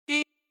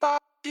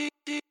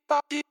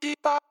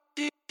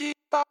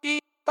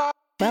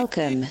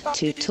Welcome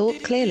to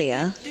Talk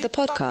Clearlier, the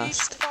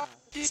podcast,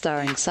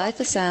 starring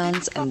Cypher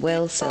Sounds and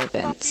Will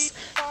Sylvance,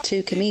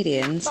 two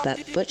comedians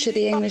that butcher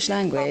the English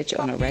language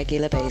on a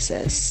regular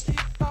basis.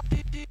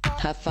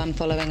 Have fun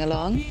following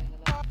along?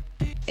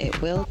 It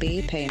will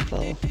be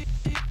painful.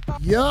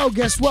 Yo,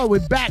 guess what?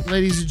 We're back,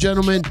 ladies and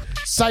gentlemen.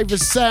 Cypher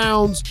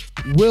Sounds,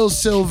 Will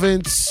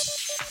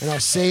Sylvance, and our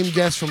same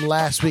guest from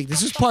last week.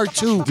 This is part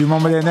two. Do you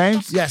remember their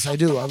names? Yes, I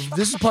do.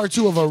 This is part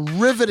two of a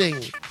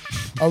riveting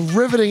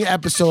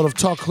episode of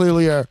Talk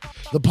Clearlier,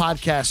 the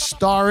podcast,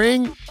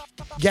 starring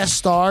guest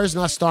stars,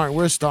 not starring,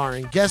 we're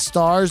starring, guest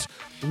stars,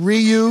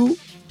 Ryu.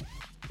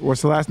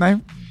 What's the last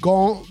name?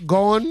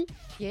 Goen,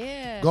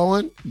 Yeah.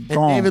 and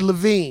David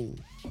Levine.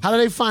 How do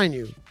they find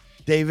you,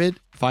 David?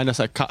 Find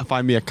us at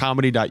find me at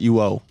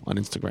comedy.uo on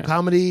Instagram.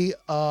 Comedy,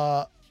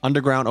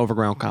 Underground,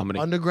 Overground Comedy.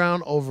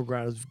 Underground,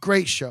 Overground. It's a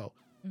great show.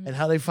 And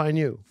how do they find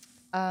you?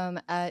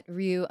 At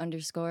Ryu_GOEUN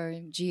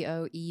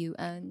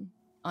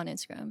on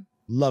Instagram.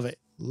 Love it.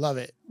 Love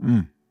it.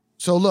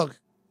 So look,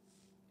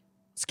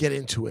 let's get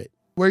into it.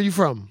 Where are you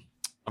from?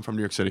 I'm from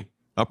New York City.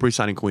 Upper East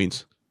Side in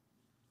Queens.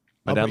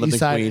 My Upper dad lived East in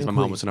Side Queens. and My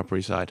mom Queens. was in Upper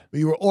East Side.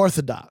 You were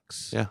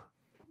Orthodox. Yeah.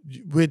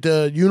 With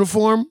the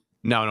uniform?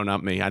 No,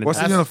 not me. I didn't. What's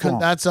the uniform?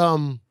 That's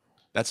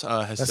That's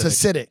Hasidic. that's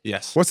Hasidic.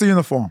 Yes. What's the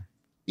uniform?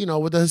 You know,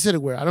 with the Hasidic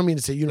wear. I don't mean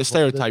to say uniform. The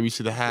stereotype? You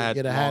see the hat,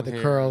 get a hat, long the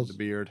hair, curls. the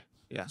beard.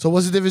 Yeah. So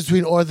what's the difference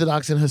between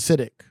Orthodox and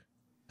Hasidic?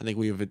 I think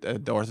we have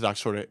the Orthodox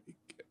sort of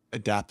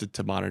adapted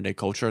to modern day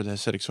culture. The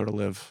Hasidic sort of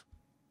live.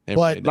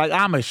 But- Like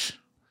Amish.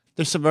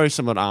 There's some very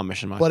similar to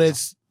Amish in my. But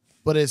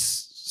it's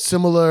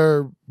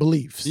similar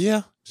beliefs.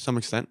 yeah, to some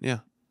extent. Yeah.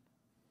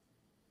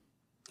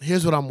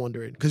 Here's what I'm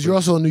wondering, because you're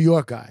also a New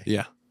York guy.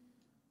 Yeah.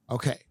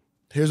 Okay.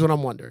 Here's what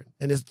I'm wondering.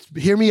 And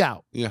hear me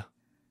out. Yeah. It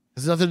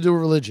has nothing to do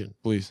with religion.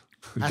 Please.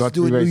 It has to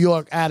do with New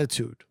York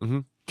attitude.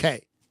 Mhm.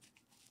 Okay.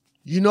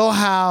 You know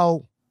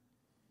how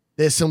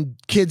there's some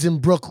kids in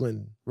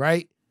Brooklyn,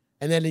 right?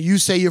 And then you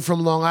say you're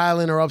from Long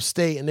Island or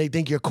upstate and they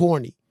think you're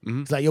corny.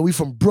 Mhm. It's like, yo, we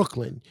from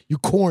Brooklyn. You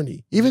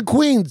corny. Even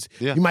Queens,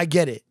 Yeah. you might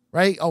get it,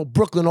 right? Oh,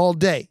 Brooklyn all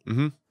day.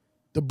 Mm-hmm.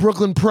 The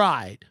Brooklyn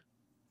pride,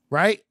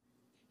 right?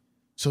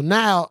 So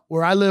now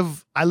where I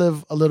live a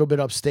little bit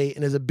upstate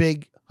and there's a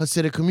big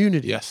Hasidic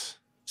community. Yes.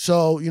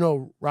 So, you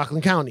know,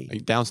 Rockland County.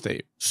 Like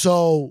downstate.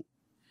 So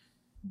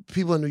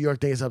people in New York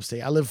think it's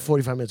upstate. I live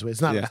 45 minutes away.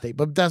 It's not Yeah. upstate,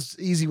 but that's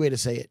the easy way to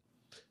say it.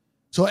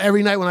 So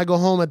every night when I go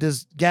home at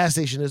this gas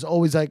station, there's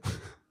always like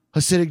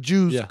Hasidic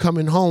Jews Yeah.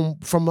 coming home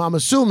from, I'm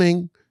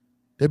assuming,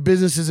 their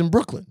businesses in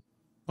Brooklyn.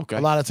 Okay.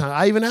 A lot of times.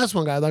 I even asked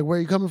one guy, like, where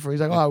are you coming from?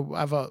 He's like, oh, I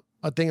have a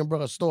thing in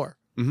Brooklyn, a store.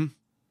 Mm-hmm.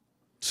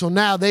 So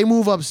now they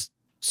move up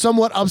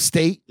somewhat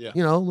upstate, Yeah.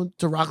 you know,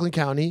 to Rockland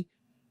County.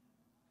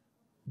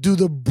 Do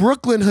the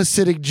Brooklyn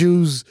Hasidic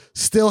Jews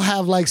still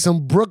have like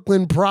some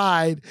Brooklyn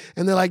pride?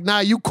 And they're like, nah,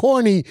 you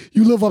corny,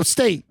 you live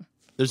upstate.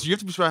 You have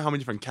to be surprised how many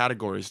different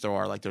categories there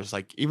are. Like there's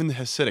like even the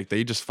Hasidic,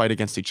 they just fight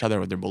against each other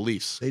with their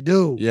beliefs. They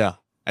do. Yeah.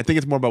 I think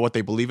it's more about what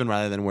they believe in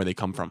rather than where they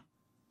come from.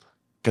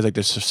 Because like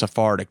there's the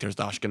Sephardic, there's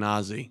the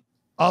Ashkenazi.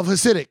 Of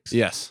Hasidics.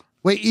 Yes.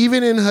 Wait,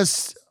 even in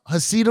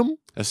Hasidim?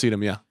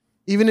 Hasidim, yeah.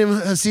 Even in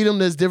Hasidim,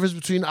 there's difference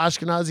between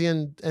Ashkenazi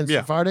and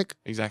Yeah. Sephardic?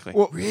 Exactly.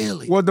 Well,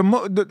 Really? Well,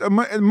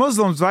 the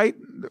Muslims, right?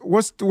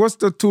 What's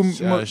the two?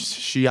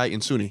 Shiite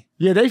and Sunni.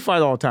 Yeah, they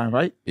fight all the time,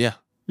 right? Yeah.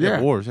 Yeah.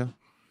 Wars, yeah.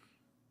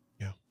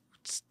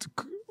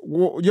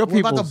 Well, your What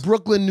about people. the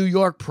Brooklyn, New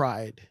York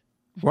pride?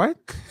 What?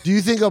 Do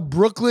you think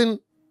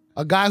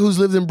a guy who's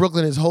lived in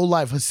Brooklyn his whole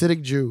life,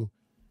 Hasidic Jew,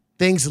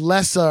 thinks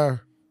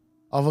lesser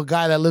of a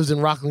guy that lives in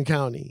Rockland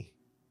County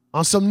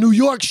on some New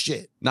York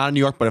shit? Not in New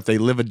York, but if they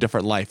live a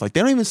different life. Like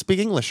they don't even speak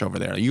English over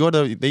there.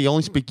 They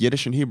only speak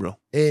Yiddish and Hebrew.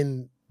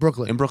 In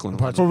Brooklyn. In Brooklyn.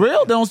 For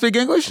real? They don't speak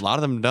English? A lot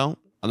of them don't.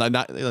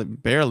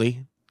 Like,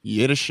 barely.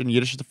 Yiddish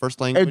is the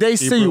first language. If they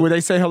see you, Hebrew. would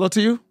they say hello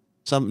to you?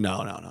 Some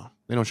no.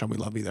 They don't show me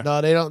love either. No,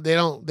 they don't.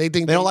 They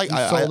think They don't like you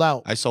I sold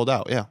out. I sold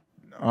out, yeah.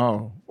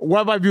 Oh.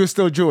 What about if you're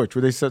still Jewish?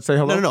 Would they say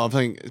hello? No. I'm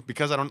saying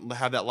because I don't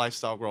have that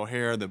lifestyle, grow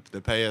hair, the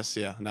payas,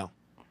 yeah, no.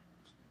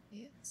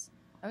 Yes.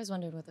 I always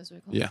wondered what those were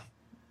called. Yeah.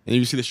 And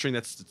you see the string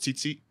that's the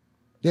tzitzit?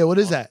 Yeah, what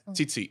is that?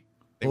 Tzitzit.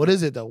 What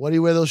is it though? What do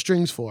you wear those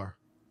strings for?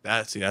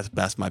 That's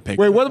my pick.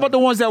 Wait, what about the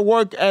ones that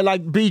work at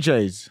like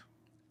BJ's?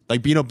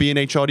 Like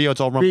B&H Audio,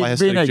 it's all run by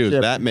Hasidic B&H, Jews.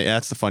 yeah.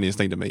 That's the funniest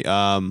thing to me.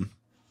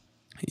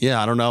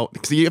 Yeah, I don't know.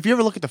 Because if you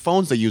ever look at the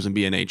phones they use in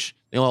B&H,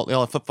 they all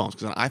have flip phones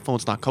because an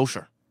iPhone's not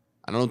kosher.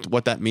 I don't know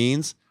what that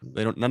means.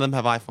 None of them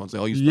have iPhones. They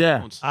all use flip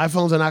Yeah. phones.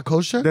 iPhones are not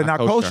kosher? They're not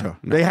kosher. Not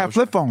They have kosher.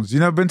 flip phones. You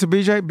never been to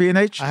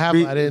B&H? I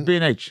haven't. I didn't.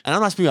 B&H. And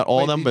I'm not speaking about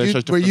all of them, but it's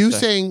just were different you things.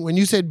 saying, when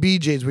you said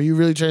BJ's, were you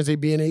really trying to say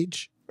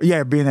B&H?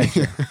 Yeah, B&H.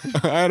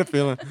 I had a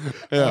feeling.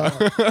 Yeah.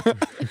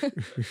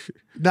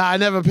 Nah, I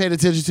never paid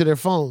attention to their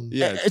phones.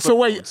 Yeah. it's So flip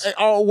wait,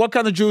 phones. what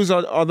kind of Jews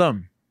are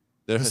them?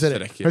 They're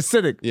Hasidic. Hasidic. Yeah.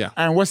 Hasidic. Yeah.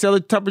 And what's the other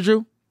type of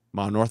Jew?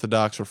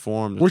 Unorthodox,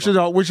 Reformed. Which is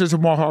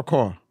more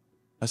hardcore?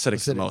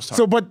 Hasidic's the Hasidic. most hard.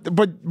 So,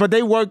 but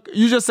they work.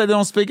 You just said they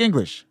don't speak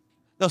English.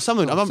 No, some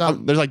of them.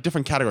 some. There's like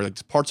different categories.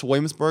 Like parts of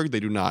Williamsburg, they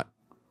do not.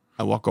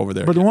 I walk over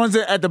there. But the ones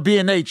that at the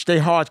B&H, they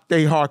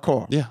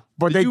hardcore. Yeah.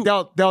 But Did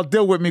they'll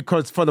deal with me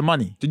because for the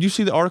money. Did you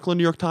see the article in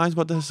New York Times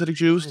about the Hasidic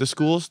Jews? The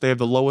schools, they have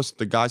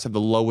the guys have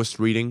the lowest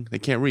reading. They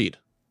can't read.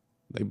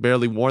 They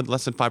barely,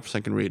 less than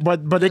 5% can read.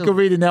 But they can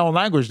read in their own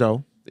language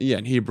though. Yeah,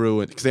 in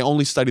Hebrew, because they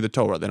only study the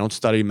Torah. They don't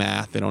study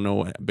math. They don't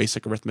know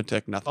basic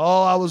arithmetic, nothing.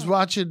 Oh, I was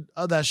watching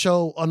that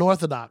show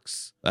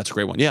Unorthodox That's a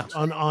great one. Yeah.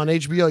 on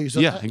HBO. You saw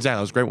Yeah, that? exactly.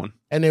 That was a great one.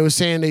 And they were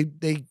saying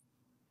they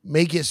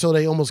make it so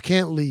they almost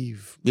can't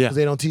leave. Yeah. Because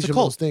they don't teach It's a them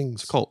cult. those things.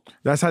 It's a cult.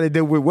 That's how they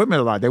did with women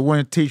a lot. They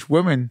wouldn't teach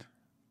women.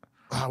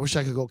 Oh, I wish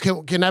I could go.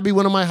 Can that be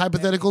one of my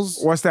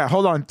hypotheticals? What's that?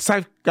 Hold on.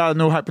 Siph got a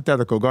new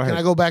hypothetical. Go Can I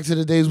ahead. go back to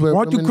the days where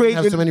Why don't you women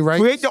have so many rights?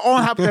 create your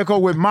own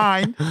hypothetical with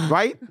mine,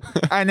 right?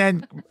 And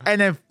then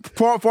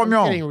form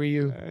your Kidding, own.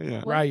 Ryu.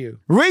 Yeah. Ryu.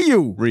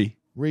 Ryu.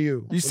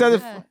 Ryu. You said it.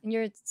 Yeah, and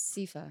you're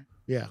Sifa.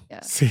 Yeah. Yeah.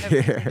 See.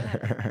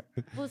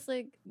 Well, it's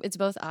like it's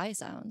both I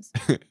sounds.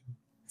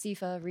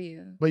 Sifa,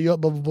 Ryu. But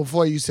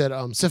before you said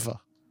Sifa.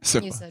 So,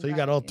 You said So you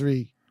got all Ryu.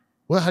 three.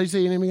 How do you say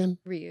your name again?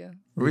 Ryu.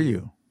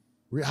 Ryu.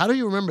 How do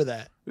you remember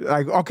that?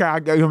 Like, okay,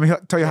 you want me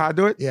to tell you how I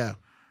do it? Yeah.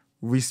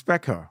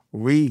 Respect her.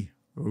 Ryu.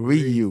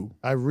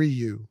 I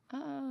Ryu.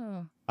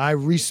 Oh. I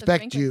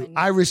respect think of you.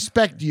 my I name.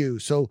 respect you.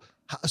 So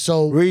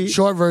Re-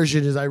 short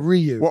version is I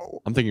Ryu. What,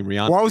 I'm thinking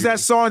Rihanna. what was that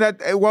song?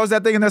 What was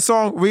that thing in that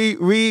song?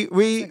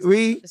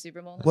 The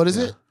Super Bowl. What is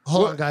it?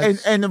 Hold on,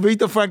 guys. And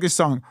Aretha Franklin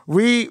song.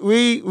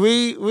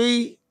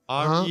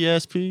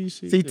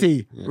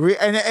 R-E-S-P-C-T. CT.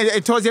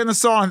 And towards the end of the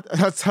song,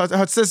 her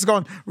sister's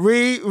going,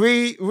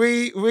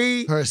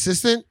 Her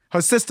assistant,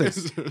 her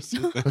sisters,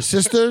 her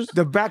sisters,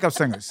 the backup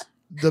singers.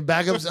 the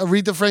backups.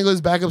 Aretha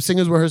Franklin's backup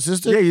singers were her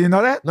sisters. Yeah, you didn't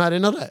know that? No, I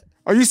didn't know that.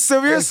 Are you Hey,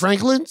 serious?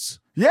 Franklin's.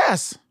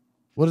 Yes.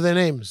 What are their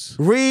names?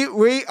 Oh,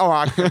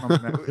 I can't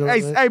remember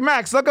that. Hey,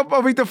 Max, look up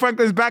Aretha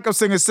Franklin's backup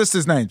singer's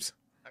sisters' names.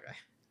 Okay.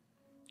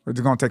 It's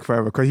going to take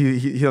forever because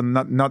he'll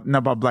not know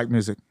about black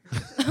music.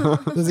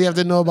 Does he have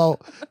to know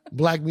about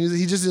black music?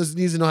 He just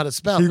needs to know how to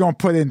spell. He's going to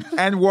put in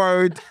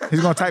N-word.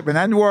 He's going to type in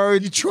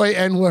N-word. Detroit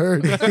N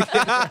word.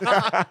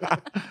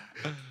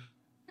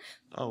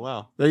 Oh,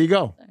 wow. There you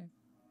go.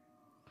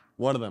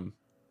 One of them.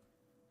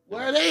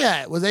 Where are they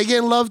at? Was they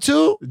getting love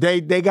too?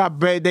 They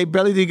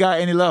barely did got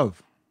any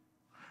love.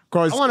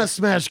 Because I want to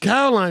smash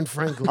Caroline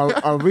Franklin.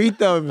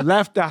 Aretha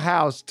left the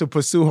house to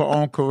pursue her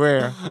own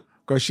career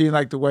because she didn't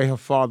like the way her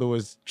father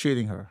was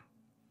treating her.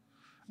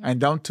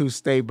 And them two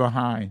stay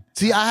behind.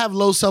 See, I have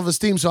low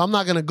self-esteem, so I'm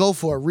not going to go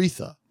for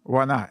Aretha.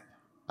 Why not?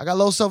 I got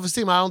low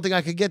self-esteem. I don't think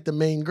I could get the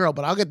main girl,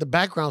 but I'll get the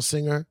background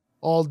singer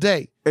all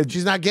day.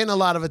 She's not getting a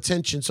lot of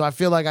attention, so I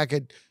feel like I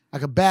could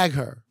bag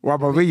her. What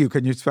about Ryu?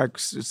 Can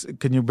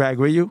you bag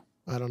Ryu?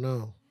 I don't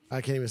know. I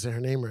can't even say her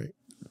name right.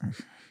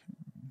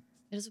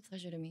 It is a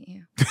pleasure to meet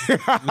you.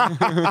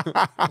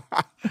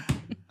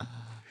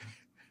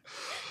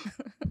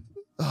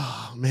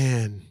 Oh,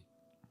 man.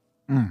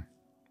 All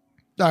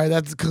right,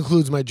 that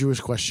concludes my Jewish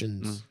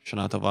questions.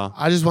 Shana Tova.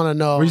 I just want to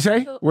know. What you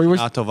say?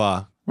 Shana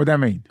Tova. What that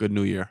mean? Good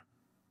New Year.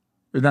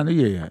 It's not New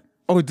Year yet.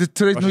 Oh,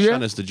 today's Rosh New Year?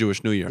 Hashanah is the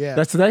Jewish New Year. Yeah.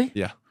 That's today?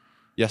 Yeah.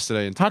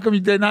 Yesterday and How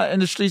come they're not in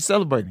the streets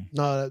celebrating?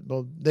 No,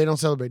 well, they don't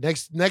celebrate.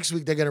 Next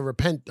week, they're going to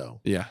repent, though.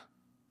 yeah.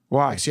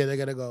 Why? Next year, they're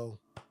going to go.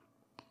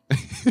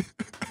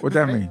 What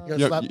that mean? Gonna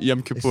Yom, slap, Yom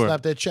they Kippur.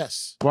 slap their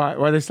chests.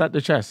 Why they slap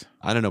their chest?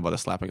 I don't know about the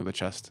slapping of the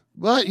chest.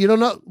 What? You don't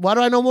know? Why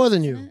do I know more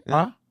than you?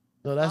 Huh?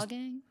 No, Ball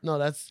gang?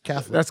 that's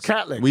Catholic. That's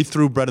Catholic. We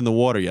threw bread in the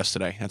water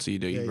yesterday. That's what you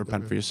do. You you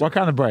repent do. for yourself. What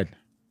kind of bread?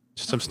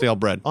 Just some stale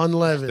bread.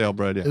 unleavened. Stale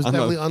bread, yeah. It was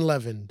definitely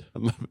unleavened.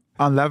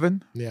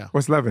 Unleavened? Yeah.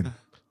 What's leaven?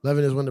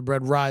 Leaven is when the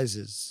bread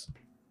rises.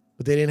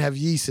 But they didn't have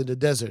yeast in the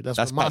desert. That's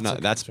That's what matzah no,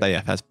 that's comes from.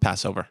 yeah, that's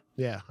Passover.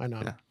 Yeah, I know.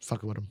 I'm Yeah.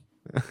 fucking with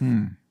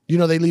them. You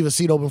know they leave a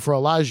seat open for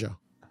Elijah.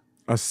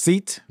 A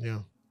seat? Yeah.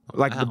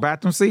 Like the Wow.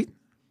 bathroom seat?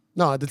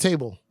 No, at the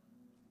table.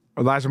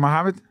 Elijah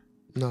Muhammad?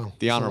 No.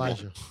 The it's Honorable.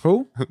 Elijah.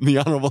 Who? The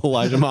Honorable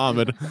Elijah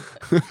Muhammad.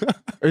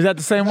 Is that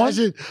the same one?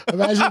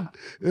 Imagine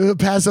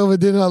Passover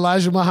dinner,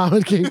 Elijah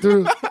Muhammad came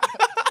through.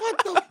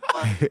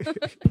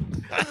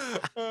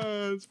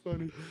 That's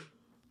funny.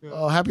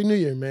 Oh, Happy New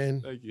Year,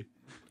 man. Thank you.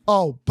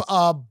 Oh,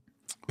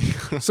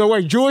 So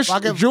wait, Jewish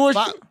Baget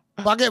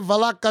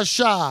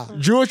Valakasha.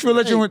 Jewish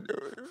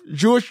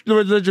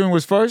religion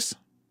was first,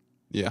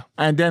 Yeah.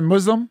 and then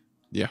Muslim,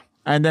 Yeah.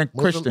 and then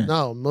Muslim- Christian.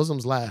 No,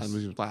 Muslims That last.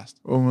 was last.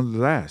 Oh,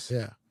 last.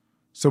 Yeah.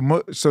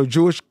 So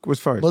Jewish was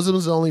first,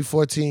 Muslims are only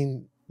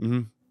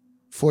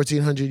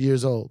 1400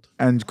 years old.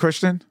 and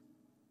Christian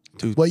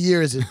What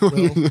year is it? Bro?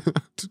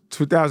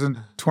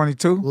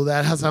 2022. Well,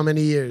 that has how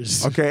many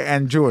years? Okay,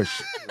 and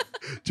Jewish.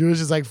 Jewish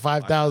is like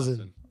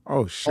 5,000.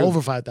 Oh shit.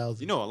 Over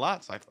 5,000. You know a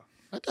lot, Cypher.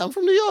 I'm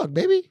from New York,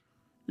 baby.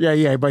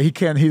 Yeah, but he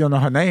don't know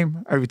her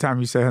name every time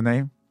you say her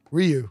name.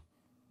 Ryu.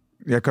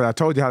 Yeah, because I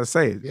told you how to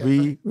say it. Yeah.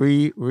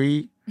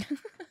 Re.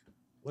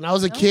 When I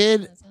was a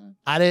kid,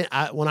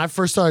 when I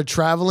first started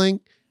traveling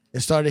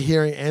and started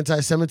hearing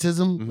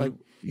anti-Semitism, like,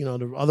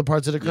 the other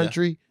parts of the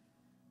country,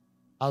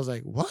 I was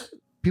like, what?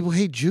 People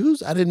hate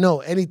Jews? I didn't know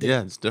anything.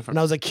 Yeah, it's different. When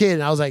I was a kid,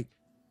 and I was like,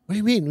 what do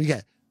you mean? We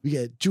got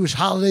Jewish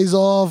holidays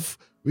off.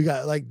 We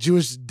got like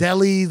Jewish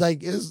deli.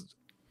 Like,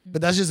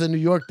 But that's just a New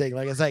York thing.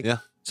 Like it's like Yeah.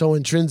 so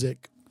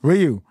intrinsic.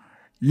 Ryu,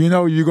 you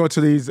know, you go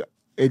to these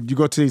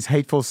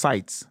hateful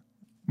sites.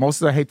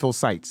 Most of the hateful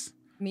sites,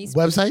 Me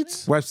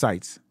Websites?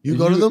 websites. You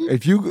go to them?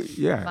 If you,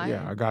 yeah,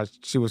 Fire. I got to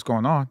see what's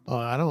going on. Oh,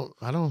 I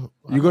don't.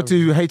 You go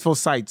to hateful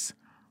sites.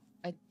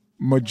 I-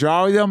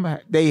 Majority of them,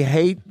 they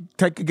hate.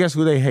 Take a guess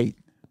who they hate.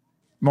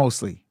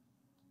 Mostly.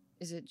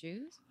 Is it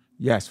Jews?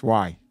 Yes.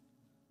 Why?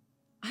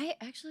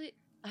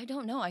 I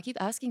don't know. I keep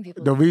asking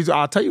people. The reason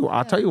I'll tell you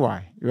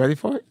why. You ready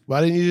for it?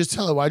 Why didn't you just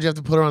tell her? Why'd you have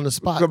to put her on the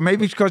spot?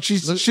 Maybe because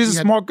she's Look, a you had-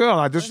 smart girl.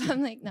 I just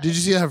I'm like, no. Did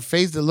you see her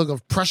face, the look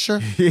of pressure?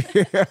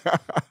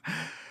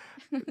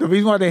 the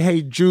reason why they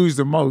hate Jews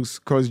the most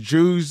because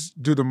Jews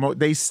do the most.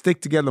 They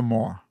stick together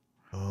more.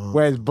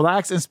 Whereas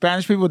blacks and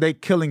Spanish people, they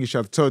killing each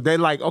other. So they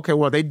like, okay,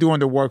 well, they doing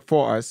the work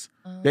for us.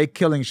 They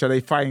killing each other.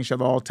 They fighting each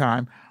other all the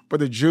time. But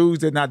the Jews,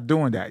 they're not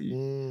doing that.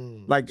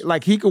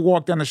 Like he could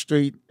walk down the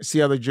street,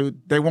 see other Jews.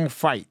 They won't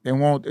fight.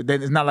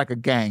 It's not like a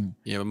gang.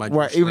 Yeah, but my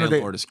Well, Jewish even though they-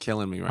 landlord is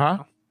killing me right Huh?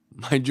 now.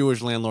 My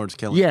Jewish landlord's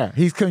killing me. Yeah,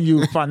 he's killing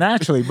you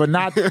financially, but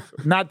not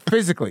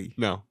phically.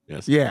 No.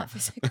 Yes. Yeah,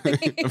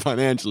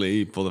 Financially,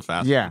 he pulled a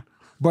fast. yeah.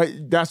 But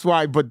that's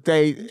why. But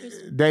they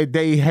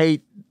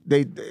hate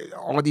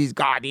all these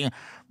goddamn.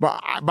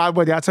 But by the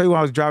way, did I tell you when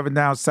I was driving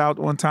down south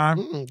one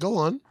time? Go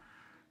on.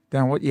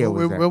 Damn, what year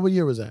was that? What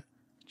year was that?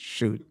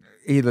 Shoot,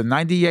 either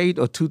 98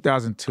 or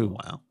 2002.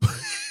 Wow.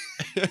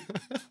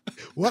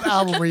 What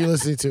album were you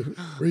listening to?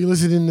 Were you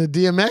listening to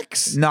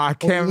DMX? No, I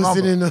can't you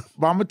listening remember. to-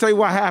 But I'm gonna tell you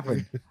what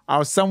happened. I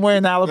was somewhere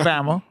in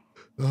Alabama.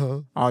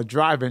 Uh-huh. I was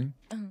driving,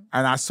 and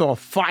I saw a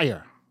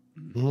fire.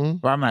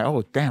 But I'm like,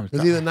 oh damn! It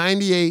was either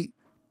 98.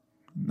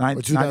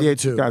 98,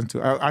 2002.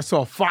 2002. I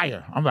saw a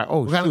fire. I'm like, oh,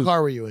 What kind of shoot.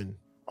 car were you in?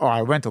 Oh,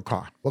 a rental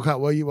car. What kind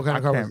of car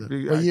was can't-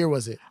 it? What year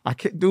was it? I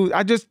can't, dude.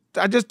 I just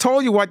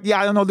told you what. Yeah,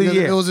 I don't know the Because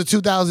year. if it was a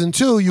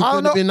 2002, you I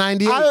couldn't don't have been know.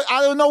 98.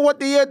 I don't know what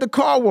the year the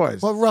car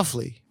was. What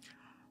roughly?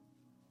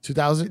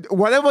 2000?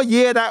 Whatever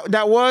year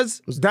that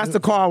was, that's the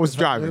car I was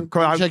driving.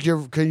 'Cause I-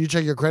 Can you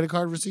check your credit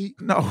card receipt?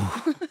 no.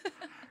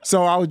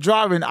 So I was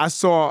driving. I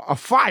saw a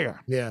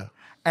fire, Yeah.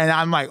 and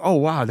I'm like, oh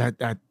wow,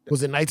 that.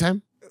 Was it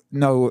nighttime?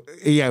 No,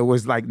 yeah, it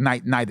was like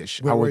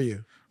nightish. Where I were was-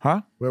 you?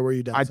 Huh? Where were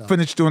you down I south?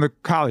 finished doing a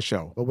college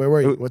show. But where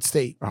were you? What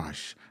state?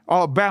 Gosh.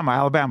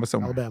 Alabama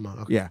somewhere.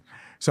 Alabama. Okay. Yeah.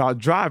 So I was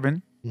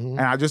driving and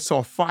I just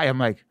saw fire. I'm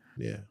like,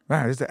 Yeah.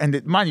 man,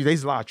 mind you,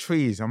 there's a lot of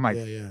trees. I'm like,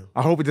 Yeah.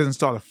 I hope it doesn't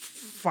start a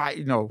fire,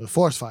 The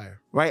forest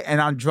fire. right?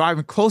 And I'm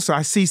driving closer.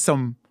 I see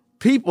some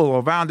people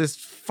around this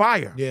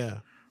fire. Yeah.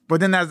 But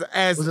then as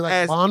Was it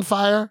like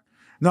bonfire?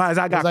 as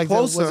I got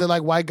closer, Was it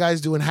like white guys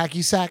doing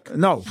hacky sack?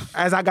 no,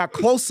 as I got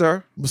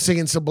closer,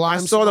 Singing Sublime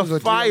I saw songs the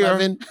with fire.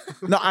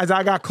 311? No, as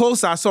I got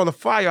closer, I saw the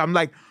fire. I'm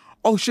like,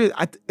 oh shit!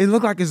 It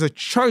looked like it's a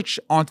church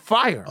on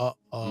fire.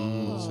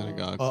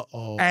 Synagogue.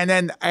 Uh-oh. And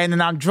then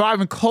I'm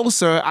driving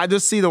closer. I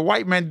just see the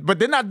white men, but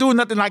they're not doing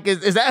nothing like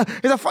it's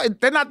a fire.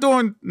 They're not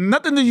doing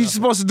nothing that you're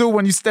supposed to do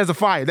when there's a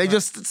fire. They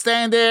just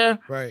stand there,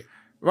 Right.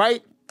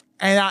 right?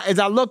 And as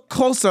I look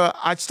closer,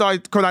 I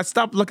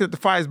stopped looking at the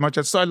fire as much.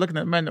 I started looking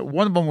at men.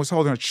 One of them was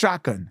holding a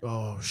shotgun,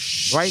 Oh,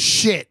 Right?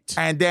 shit.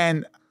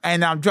 and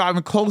I'm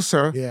driving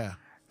closer. Yeah.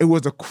 It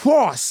was a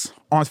cross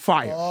on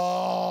fire.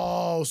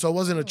 Oh, so it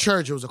wasn't a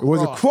church. It was a cross. It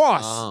was a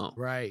cross. Oh.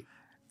 Right.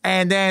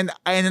 And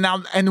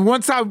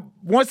once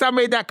I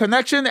made that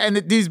connection, and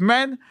these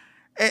men,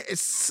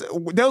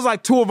 there was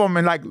like two of them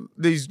in like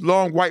these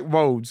long white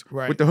robes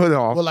Right. with the hood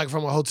off. Well, like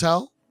from a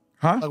hotel?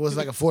 Huh? Like was it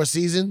like a Four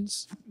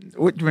Seasons?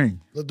 What do you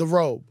mean? The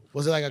robe.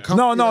 Was it like a No, comfy,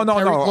 no, like no,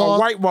 terry no. A cloth?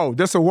 white robe.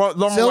 Just a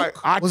long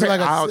Silk? white. Was it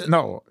like a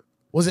no,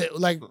 Was it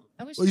like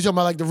I wish- what you talking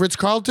about like the Ritz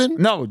Carlton?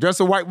 no, just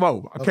a white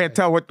robe. I can't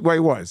tell what it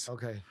was.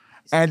 Okay.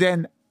 And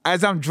then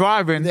as I'm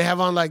driving, Did they have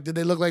on like did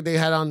they look like they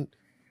had on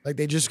like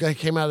they just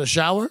came out of the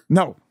shower?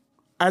 no,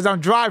 as I'm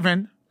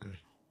driving,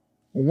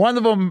 one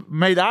of them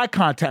made eye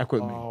contact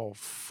with me. Oh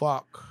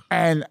fuck.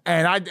 And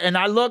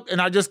I looked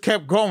and I just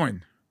kept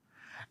going.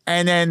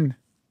 And then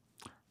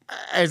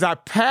as I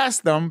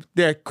passed them,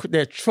 their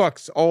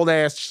trucks, old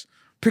ass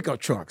pickup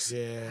trucks.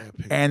 Yeah.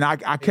 And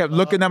I kept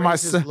looking at my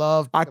racist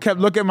love I kept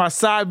looking at my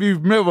side view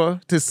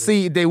mirror to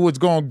see if they was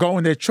gonna go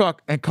in their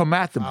truck and come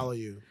after me. Follow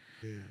you.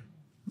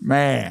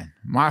 Man,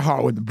 my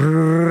heart was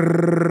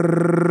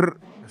brrrr.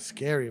 That's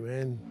scary,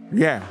 man.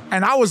 Yeah.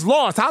 And I was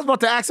lost. I was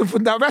about to ask them for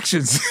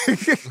directions.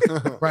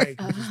 Right.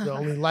 'Cause it's the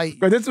only light.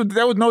 But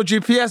there was no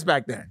GPS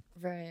back then.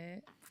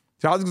 Right.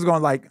 So I was just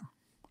going like,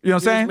 you know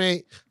what I'm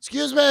saying?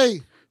 Excuse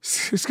me.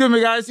 Excuse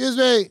me, guys. Excuse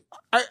me.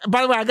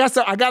 By the way,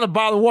 I got a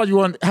bottle of water. You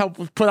want to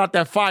help put out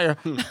that fire?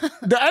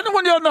 Does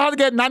anyone y'all know how to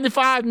get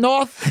 95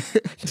 north?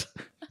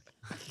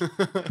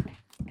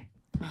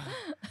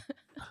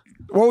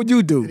 What would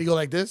you do? Did he go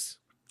like this?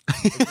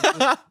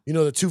 You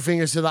know, the two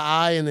fingers to the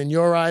eye, and then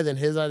your eye, then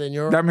his eye, then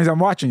your eye. That means I'm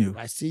watching you.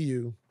 I see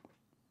you.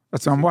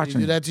 That's what I'm Did he watching.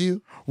 do that to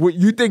you?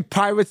 You think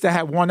pirates that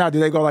have one eye, do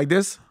they go like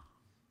this?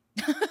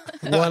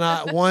 One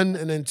eye, one,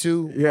 and then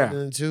two. Yeah. And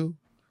then two.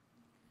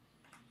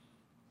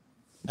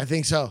 I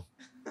think so.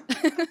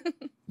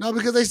 No,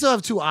 because they still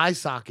have two eye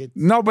sockets.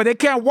 No, but they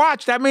can't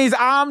watch. That means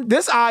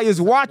this eye is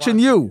watching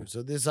you.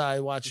 So this eye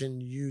watching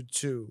you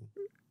too.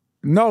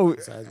 No,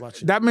 This eye is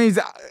watching. that means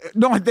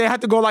no. They have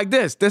to go like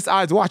this. This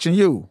eye is watching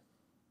you.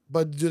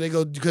 But do they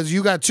go because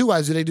you got two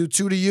eyes? Do they do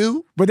two to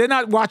you? But they're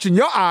not watching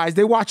your eyes.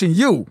 They're watching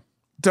you.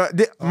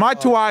 My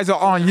two eyes are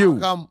on you. How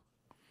come?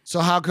 So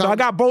I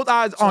got both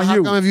eyes on how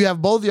you. come if you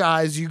have both your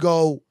eyes, you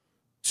go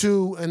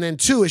two and then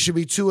two? It should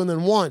be two and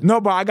then one. No,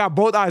 but I got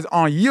both eyes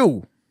on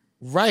you.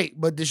 Right,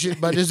 but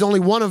there's only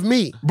one of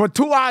me, But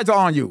two eyes are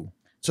on you.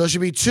 so it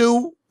should be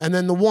two and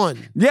then the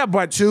one. Yeah,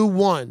 but 2,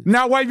 1.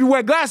 now why if you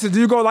wear glasses, do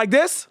you go like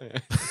this?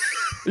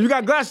 If you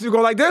got glasses, you go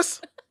like this?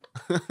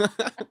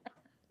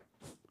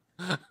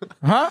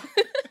 Huh?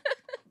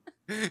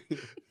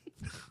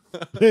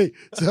 Hey,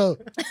 so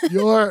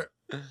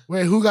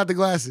who got the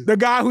glasses? The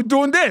guy who's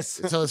doing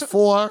this. So it's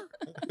 4,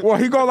 Well,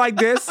 he go like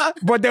this,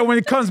 but then when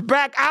it comes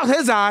back out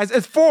his eyes,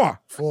 it's 4.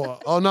 4.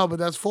 Oh no, but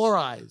that's 4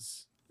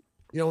 eyes.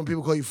 You know when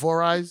people call you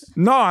 4 eyes?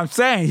 No, I'm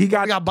saying he I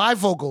got got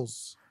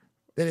bifocals.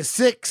 Then it's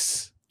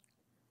 6.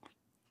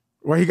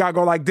 well, he got to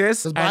go like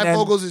this. Because and then-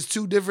 bifocals is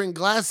 2 different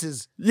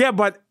glasses. yeah,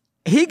 but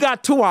he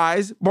got 2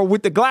 eyes, but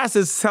with the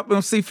glasses help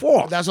him see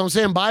 4. That's what I'm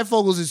saying.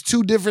 Bifocals is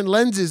 2 different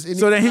lenses. And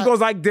So then he got goes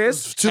like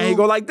this, two, and he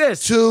go like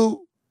this.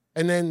 2,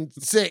 and then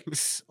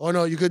 6. Or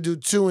no, you could do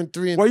 2 and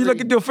 3 and Well, you 3.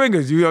 look at your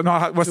fingers. You don't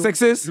know what 6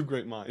 is?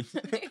 Great mind.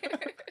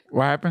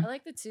 What I happened?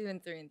 like the 2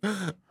 and 3 and 3.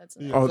 That's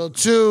nice. Oh, So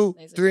 2,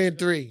 Nice 3, and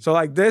 3. so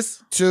like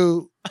this?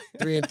 2,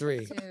 3, and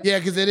 3. Yeah,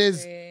 because it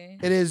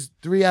is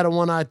 3 out of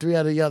one eye, 3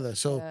 out of the other.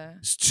 So Yeah.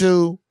 it's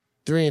 2,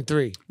 3, and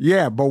 3.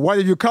 Yeah, but what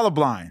if you're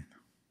colorblind?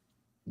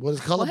 What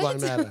does colorblind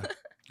What? matter?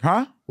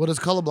 Huh? What does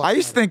colorblind I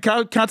used to matter?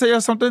 think, can I tell you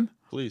something?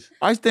 Please.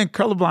 I used to think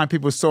colorblind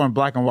people saw in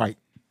black and white.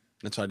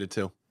 That's what I did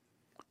too.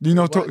 Do you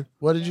know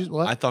What did you,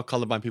 what? I thought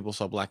colorblind people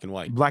saw black and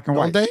white. black and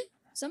Don't white? they?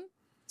 Some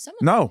of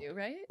No. them do,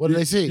 right? What did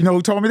they see? You know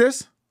who told me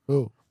this?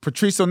 Who?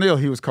 Patrice O'Neal,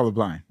 he was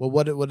colorblind. Well,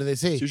 what did they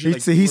see? It's usually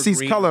like He blue or sees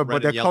green, color, red but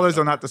and their yellow colors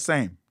though. are not the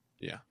same.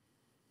 Yeah.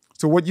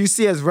 So what you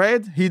see as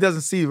red, he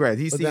doesn't see red.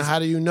 He But sees then how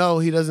do you know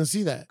he doesn't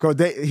see that? because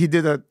he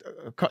did they do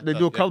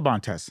a Yeah.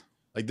 colorblind test.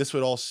 Like this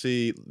would all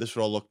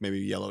look maybe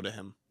yellow to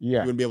him. You Yeah,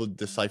 wouldn't be able to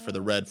decipher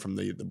the red from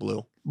the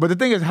blue. but the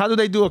thing is, how do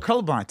they do a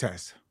colorblind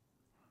test?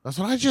 That's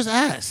what I just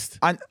asked.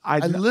 I I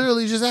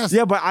literally just asked.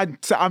 yeah, but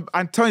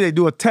I'm telling you, they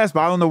do a test, but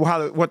I don't know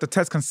what the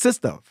test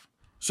consists of.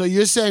 So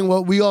you're saying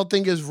what we all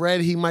think is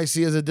red, he might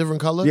see as a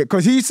different color? Yeah,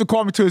 because he used to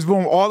call me to his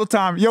room all the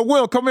time. Yo,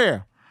 Will, come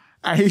here,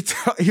 and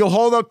he'll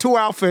hold up 2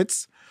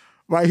 outfits.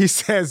 Right, he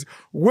says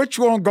which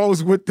one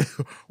goes with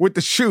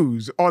the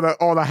shoes or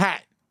the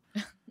hat.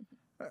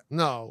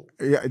 No.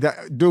 Yeah,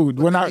 dude.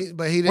 When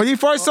he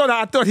first saw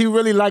that, I thought he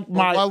really liked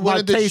what my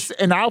did the taste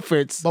in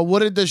outfits. But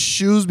wouldn't the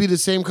shoes be the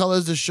same color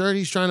as the shirt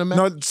he's trying to match?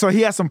 No, so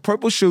he had some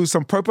purple shoes,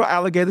 some purple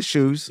alligator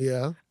shoes,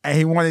 Yeah. and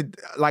he wanted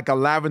like a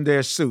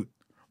lavender suit,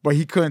 but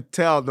he couldn't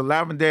tell the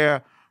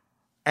lavender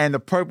and the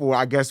purple.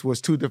 I guess was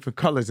 2 different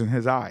colors in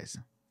his eyes.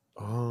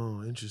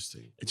 Oh,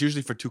 interesting. It's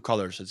usually for 2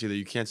 colors. It's either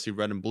you can't see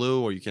red and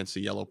blue or you can't see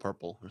yellow,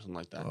 purple, or something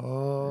like that.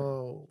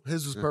 Oh.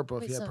 His was purple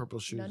if Wait, he had so purple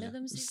shoes. None of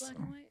them see black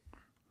and white?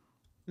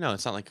 No,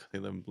 it's not like they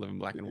live in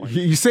black and white.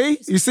 You see,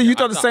 you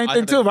thought the same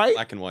thing too, right?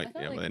 Black and I white.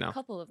 thought Yeah, but like they a know.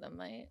 couple of them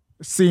might.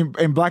 See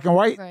in black and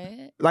white,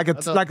 Right? like a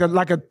thought-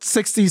 like a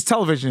 60s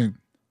television.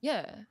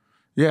 Yeah.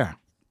 Yeah,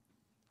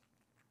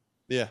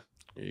 Yeah.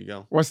 There you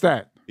go. what's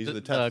that? These are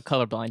the The tests.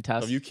 colorblind So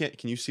test. if you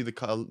can you see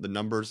the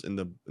numbers in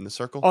the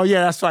circle? Oh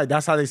yeah, that's right.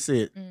 That's how they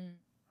see it. Mm.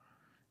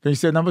 Can you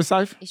see a number,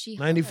 Saif? Is she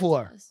 94.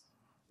 hard to us?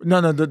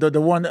 No,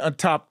 the one on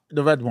top,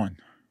 the red one.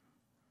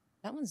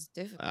 That one's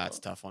difficult. That's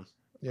a tough one.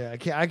 Yeah,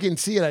 I can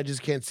see it. I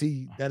just can't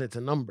see that it's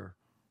a number.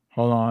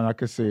 Hold on, I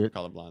can see it.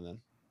 Colorblind then.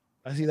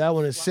 I see that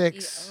one is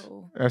 6.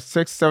 Y-O. That's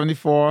 6,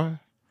 74.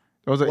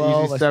 Those are 12,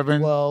 I easy. see 7,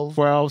 12,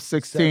 12,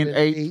 16,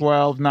 7, 8, 8.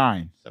 12,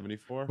 9.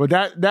 74. But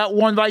that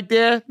one right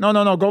there,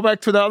 no, go back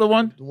to the other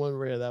one. The one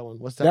rare, that one.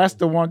 What's that? That's one?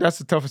 the one, that's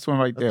the toughest one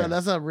right there.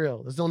 That's not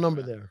real. There's no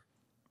number there.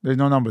 There's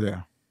no number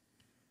there.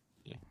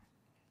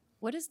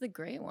 What is the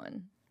gray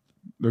one?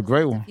 The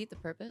gray one. Defeat the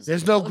purpose?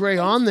 There's no gray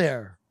on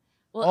there.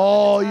 Well,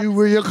 Oh, at the top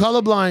you're is-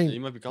 colorblind. You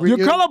might be You're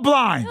You-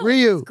 colorblind. No,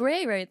 Ryu. It's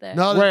gray right there.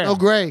 No, Where? there's no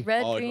gray.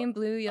 Red, Oh, green,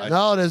 blue, yellow.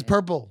 No, there's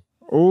purple.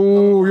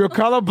 Oh, you're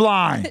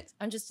colorblind.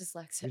 I'm just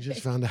dyslexic. You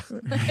just found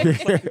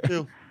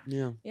out.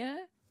 Yeah. Yeah.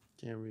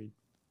 Can't read.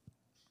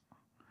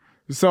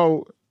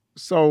 So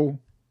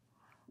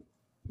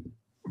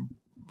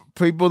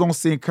people don't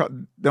see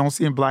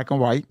in black and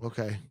white.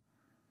 Okay.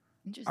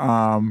 Interesting.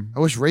 Um, I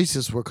wish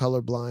racists were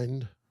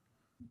colorblind.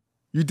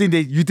 you think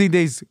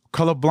they's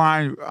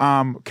colorblind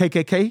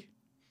KKK?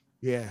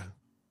 Yeah.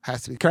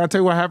 Has to be. Can I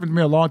tell you what happened to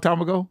me a long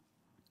time ago?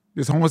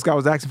 This homeless guy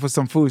was asking for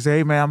some food. He said,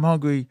 hey man, I'm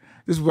hungry.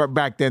 This was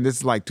back then. This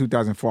is like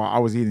 2004. I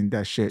was eating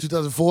that shit.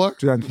 2004?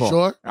 2004.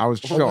 Sure? I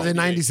was Or sure. was it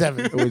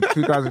 97? It was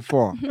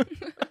 2004.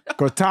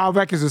 Because Tyler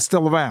Records is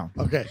still around.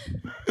 Okay.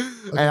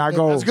 And I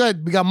go, That's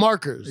good. We got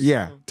markers.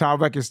 yeah, Tyler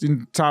Records. You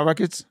know Tyler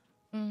Records?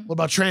 What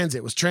about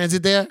Transit? Was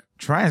Transit there?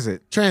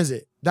 Transit.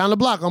 Transit. Down the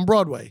block on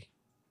Broadway.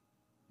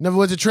 Never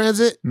went to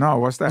Transit? No,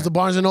 what's that? Was the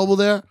Barnes and Noble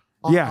there?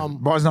 Yeah,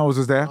 Barnes Noble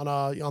was there.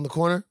 On the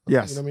corner?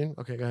 Yes. You know what I mean?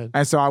 Okay, go ahead.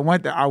 And so I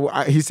went there.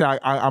 He said,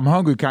 I'm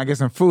hungry. Can I get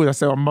some food? I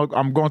said,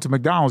 I'm going to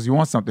McDonald's. You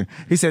want something?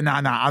 He said,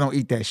 nah, I don't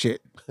eat that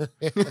shit.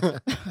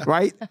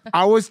 Right?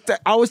 I was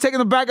taken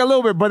aback a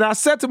little bit, but I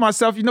said to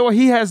myself, you know what?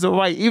 He has the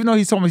right, even though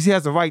he told me he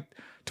has the right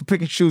to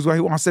pick and choose what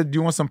he wants. I said, do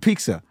you want some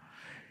pizza?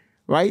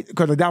 Right?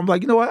 Because I'm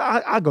like, you know what?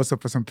 I'll go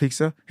for some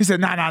pizza. He said,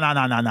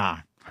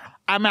 nah.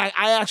 I mean,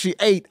 I actually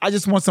ate. I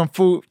just want some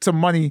food, some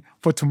money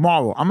for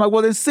tomorrow. I'm like,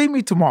 well, then see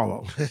me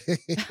tomorrow.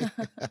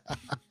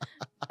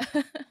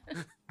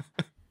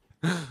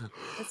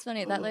 That's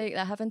funny.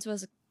 That happened to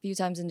us a few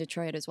times in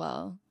Detroit as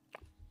well.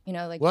 You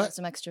know, like What? get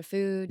some extra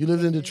food. You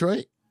lived in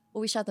Detroit?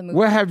 Well, we shot the movie.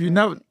 Where have you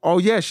never? Oh,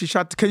 yeah, she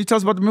shot. Can you tell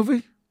us about the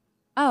movie?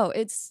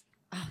 It's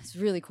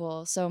really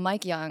cool. So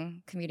Mike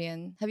Young,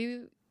 comedian. Have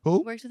you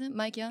Who? worked with him?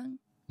 Mike Young?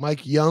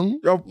 Mike Young?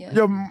 Yeah.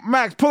 Yo,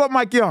 Max, pull up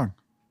Mike Young.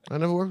 I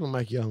never worked with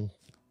Mike Young.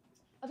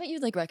 I bet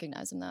you'd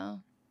recognize him though.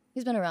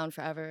 He's been around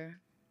forever.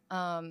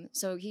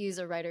 So he's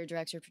a writer,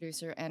 director,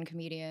 producer, and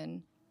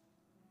comedian.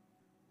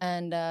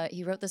 And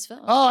he wrote this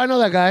film. Oh, I know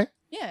that guy.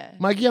 Yeah.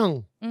 Mike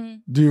Young.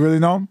 Do you really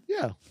know him?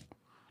 Yeah.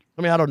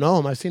 I mean, I don't know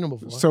him. I've seen him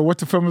before. So what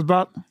the film is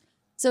about?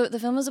 So the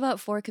film is about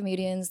 4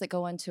 comedians that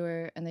go on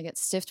tour and they get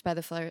stiffed by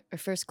the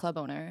first club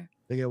owner.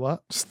 They get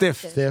what?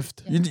 Stiff.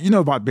 Stiffed. Yeah. You know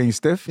about being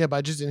stiff? Yeah, but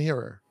I just didn't hear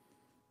her.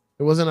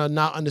 It wasn't a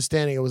not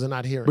understanding. It was a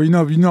not hearing. But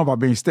you know about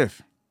being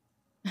stiff.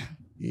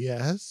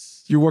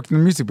 Yes. You worked in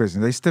the music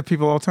business. They stiff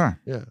people all the time.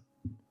 Yeah.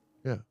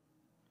 Yeah.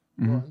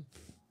 Mhm.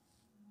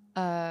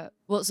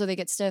 Well, so they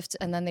get stiffed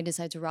and then they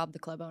decide to rob the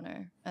club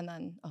owner. And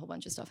then a whole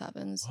bunch of stuff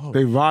happens. Oh,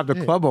 They robbed the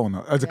shit. club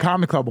owner, as a Yeah.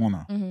 comedy club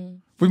owner. hmm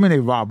What do you mean they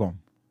rob him?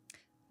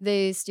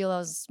 They steal all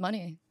his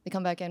money. They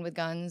come back in with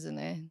guns and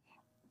they,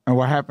 And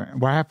what happened?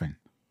 What happened?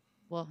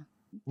 well,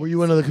 Were you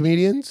one of the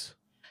comedians?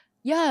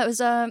 yeah,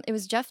 it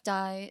was Jeff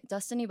Dye,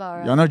 Dustin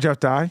Ibarra, Y'all know Jeff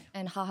Dye?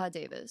 and Haha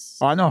Davis.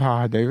 Oh, I know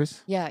Haha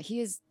Davis. Yeah,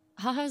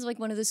 Haha is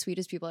one of the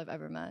sweetest people I've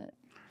ever met.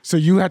 So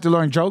you had to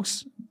learn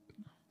jokes?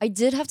 I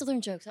did have to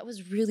learn jokes. That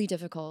was really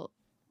difficult.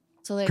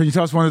 So Can you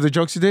tell us one of the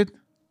jokes you did?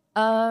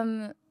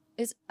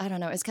 it's I don't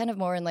know. It's kind of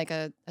more in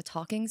a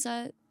talking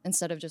set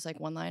instead of just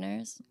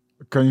one-liners.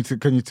 Can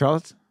you tell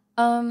us?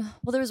 Well,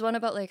 there was one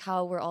about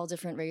how we're all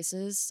different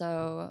races,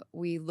 so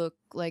we look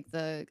like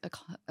a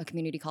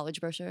community college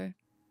brochure.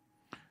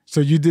 So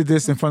you did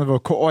this in front of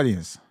a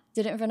audience.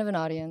 Did it in front of an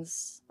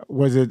audience.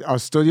 Was it a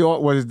studio?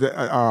 Was it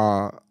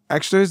the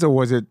extras, or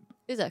was it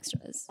It was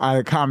extras at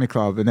a comedy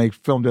club and they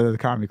filmed it at a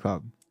comedy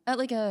club? at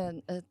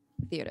a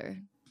theater.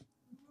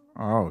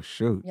 Oh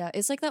shoot! Yeah,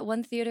 it's that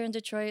one theater in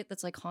Detroit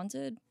that's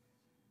haunted.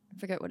 I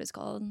forget what it's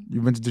called.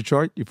 You went to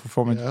Detroit? You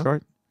performed in Yeah.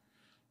 Detroit?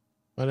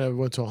 I never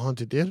went to a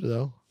haunted theater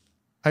though.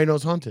 How you know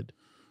it's haunted?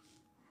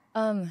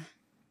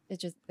 It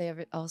just they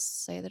all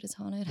say that it's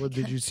haunted. I What,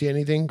 did guess. you see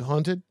anything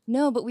haunted?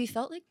 No, but we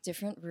felt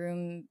different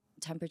room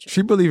temperature.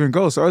 She believed in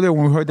ghosts. Earlier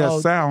when we heard that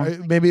Oh,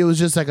 sound, Maybe it was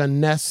just a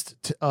Nest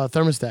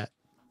thermostat.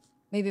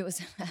 Maybe it was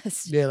a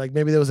nest. Yeah,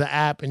 maybe there was an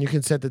app and you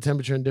can set the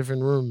temperature in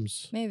different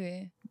rooms.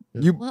 Maybe.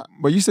 Well-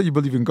 but you said you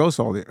believe in ghosts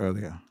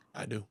earlier.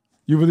 I do.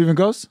 You believe in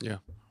ghosts? Yeah.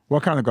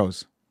 What kind of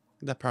ghosts?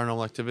 That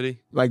paranormal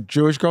activity, Like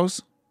Jewish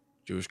ghosts?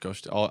 Jewish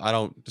ghost. Oh, I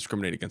don't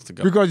discriminate against the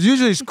ghost. Because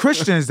usually it's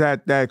Christians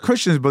that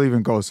Christians believe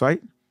in ghosts,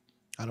 right?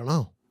 I don't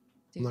know.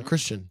 Do I'm you? not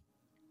Christian.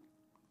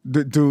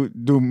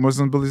 Do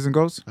Muslims believe in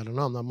ghosts? I don't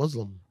know. I'm not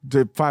Muslim.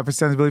 Do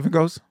 5% believe in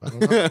ghosts? I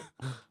don't know.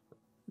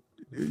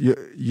 You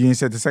didn't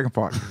say the second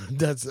part.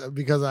 That's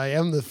because I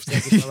am the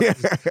second.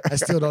 I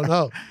still don't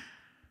know.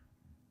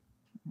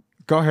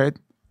 Go ahead.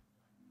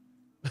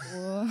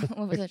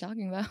 What was I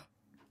talking about?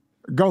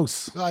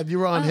 Ghosts. God, you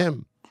were on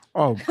him.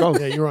 Oh,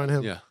 ghosts. Yeah, you were on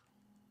him. Yeah.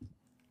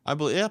 I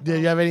believe. Yeah. Do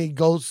you have any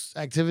ghost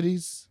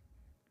activities?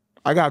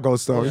 I got a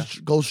ghost story.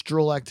 Ghost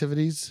stroll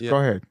activities? Yeah. Go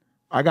ahead.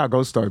 I got a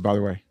ghost story, by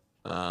the way.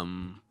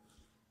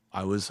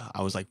 I was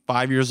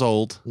 5 years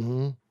old,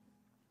 Mm-hmm.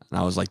 and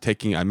I was I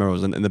remember I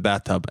was in the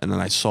bathtub, and then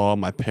I saw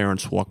my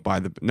parents walk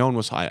by no one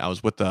was high. I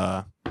was with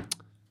a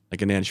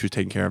nanny. She was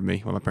taking care of me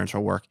when my parents were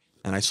at work,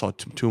 and I saw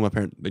two of my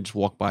parents. They just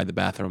walked by the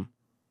bathroom,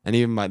 and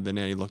even the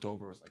nanny looked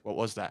over. Was like, "What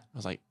was that?" I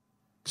was like,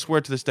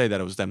 "Swear to this day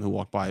that it was them who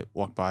walked right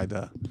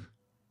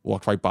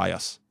by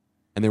us,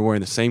 and they were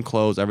wearing the same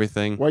clothes,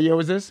 everything." What year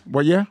was this?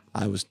 What year?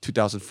 I was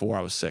 2004.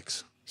 I was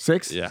 6.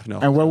 6? Yeah, no,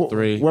 And where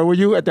 3. where were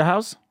you at the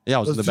house? Yeah, I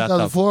was Was in it the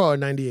bathtub. 2004 or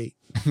 98?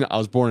 I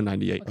was born in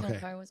 '98. What kind Okay.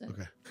 of car was it?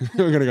 Okay.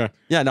 We're gonna go.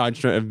 Yeah, no, I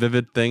just a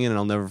vivid thing, and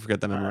I'll never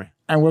forget that memory.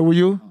 And where were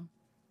you?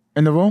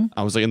 In the room?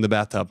 I was in the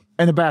bathtub.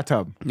 In the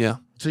bathtub. Yeah,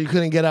 So you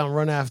couldn't get out and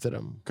run after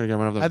them. could I get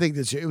one of them? I think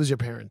it was your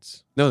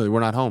parents. No, they were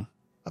not home.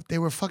 They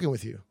were fucking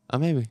with you. Oh,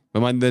 maybe.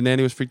 But the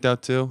nanny was freaked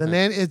out too. The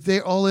nanny,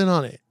 they're all in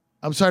on it.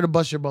 I'm sorry to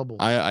bust your bubble.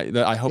 I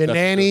hope Your that's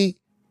nanny,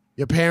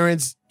 your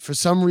parents, for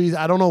some reason,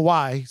 I don't know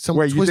why, some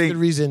Wait, you twisted think?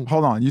 reason.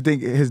 Hold on. You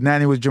think his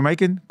nanny was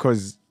Jamaican?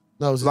 Because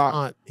No, it was his Lock.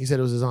 aunt. He said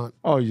it was his aunt.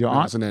 oh, your true. No, it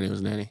aunt, was a nanny. It was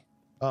a nanny.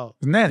 Oh,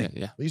 his nanny. Yeah,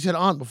 yeah. well, you said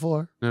aunt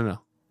before. No.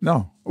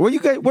 No. Where you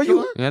get? Where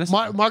you? Yeah, that's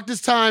Mark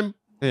this time,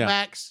 Yeah.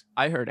 Max.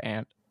 I heard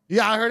Ant.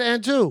 Yeah, I heard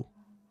aunt too.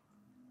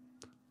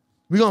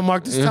 We're gonna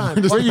mark this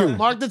time. What you-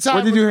 Mark the time.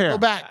 what did you hear? Go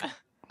back.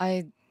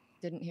 I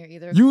didn't hear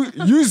either.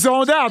 You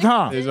zoned out,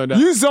 huh? You zoned out.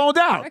 You zoned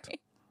out.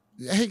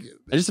 Hey,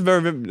 It's just a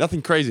very vivid,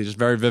 nothing crazy, just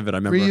very vivid. I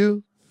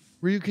remember.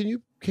 Ryu, can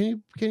you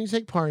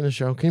take part in the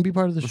show? Can you be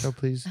part of the show,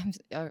 please?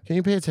 Can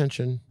you pay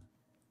attention?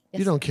 You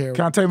Yes. don't care.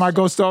 Can I tell you my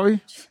ghost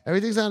story?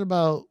 Everything's not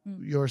about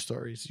your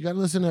stories. You got to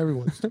listen to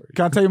everyone's story.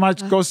 Can I tell you my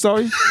ghost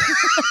story?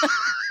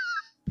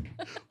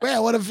 Wait, I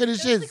want to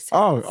finish this.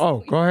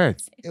 Oh, go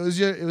ahead. It was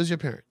your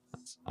parents.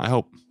 I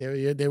hope.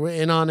 They were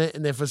in on it,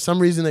 and then for some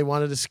reason they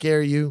wanted to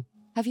scare you.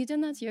 Have you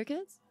done that to your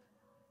kids?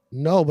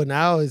 No, but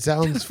now it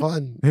sounds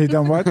fun. He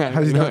done what?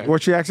 Has he done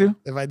what she asked you?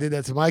 If I did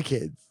that to my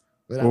kids,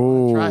 but I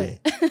want to try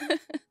it.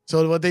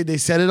 So what they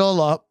set it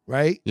all up,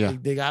 right? Yeah.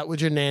 They got with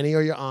your nanny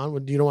or your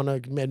aunt. You don't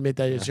want to admit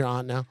that it's your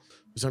aunt now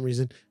for some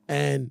reason.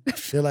 And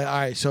they're like, all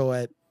right, so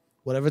at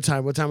whatever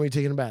time, what time are you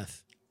taking a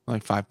bath?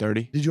 Like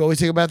 5:30. Did you always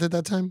take a bath at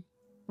that time?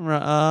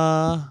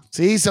 I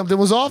See, something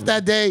was off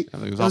that day.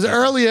 think It off was that day.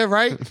 earlier,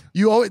 right?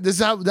 You always, this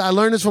is how I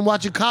learned this from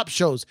watching cop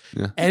shows.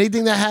 Yeah.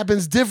 Anything that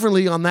happens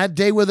differently on that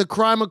day where the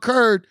crime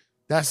occurred,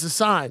 that's a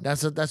sign.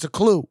 That's a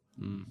clue.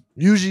 Mm.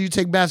 Usually you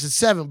take baths at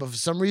 7, but for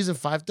some reason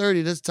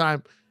 5:30 this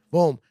time,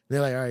 boom. And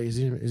they're like, all right, is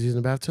he in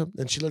the bathtub?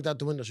 And she looked out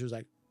the window. She was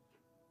like,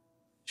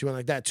 she went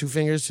like that, 2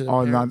 fingers to the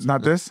Oh, parents.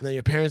 not this? And then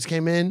your parents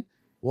came in,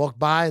 walked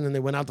by, and then they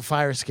went out the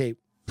fire escape.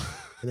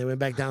 And they went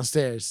back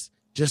downstairs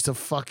just to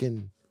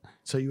fucking,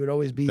 so you would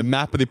always be. The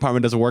map of the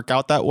apartment doesn't work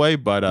out that way,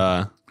 but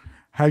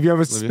Have you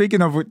ever, Olivia?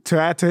 speaking of, to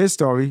add to his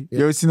story, you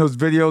ever seen those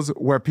videos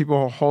where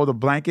people hold a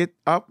blanket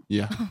up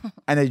yeah.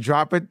 and they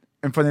drop it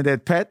in front of their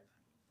pet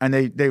and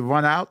they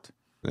run out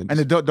And and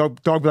the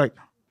dog be like,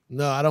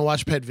 No, I don't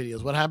watch pet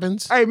videos. What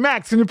happens? hey,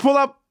 Max, can you pull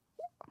up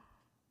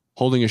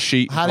holding a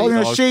sheet. How do you- holding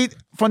a Dog. sheet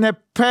from their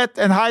pet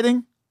and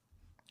hiding?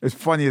 It's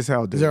funny as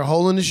hell, dude. Is there a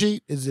hole in the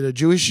sheet? Is it a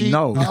Jewish sheet?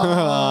 No.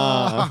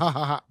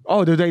 Oh.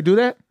 Oh, do they do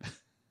that?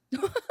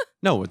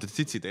 No, with the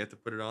tzitzit, they have to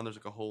put it on. There's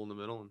like a hole in the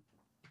middle.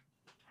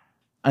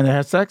 And they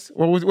had sex?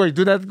 Wait,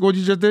 do that what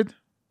you just did?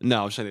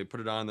 No, I'm saying they put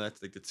it on.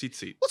 That's like the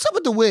tzitzit. What's up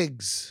with the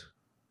wigs?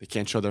 They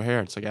can't show their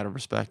hair. It's like out of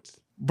respect.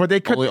 But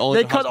they cut Only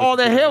they the cut husband all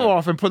their can do hair that.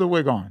 off and put a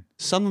wig on.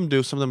 Some of them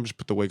do. Some of them just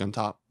put the wig on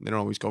top. They don't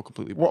always go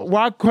completely bald.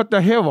 Why cut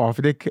the hair off?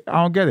 I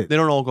don't get it. They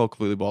don't all go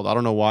completely bald. I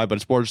don't know why, but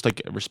it's more just like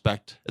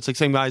respect. It's like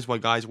same guys why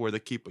guys wear the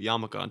keep a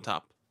yarmulke on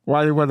top.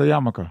 Why they wear the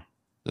yarmulke?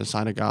 The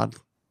sign of God.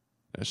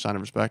 A sign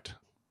of respect.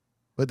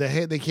 But the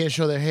hair, they can't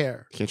show their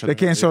hair. Can't show They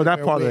their can't show that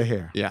Their part of their wig.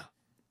 hair. Yeah.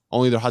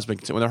 Only their husband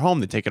can. When they're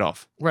home, they take it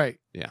off. Right.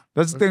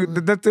 That's the thing.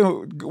 That's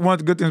one of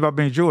the good things about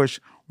being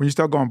Jewish. When you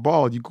start going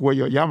bald, you can wear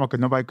your yarmulke.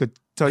 Nobody could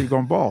tell you're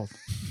going bald.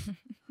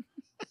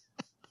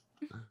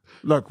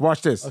 Look,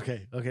 watch this.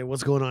 Okay.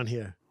 What's going on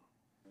here?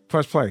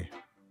 Press play.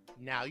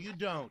 Now you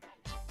don't.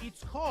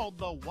 It's called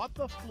the What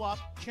the Fluff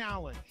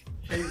Challenge.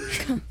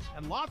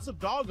 And lots of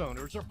dog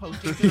owners are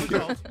posting their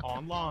results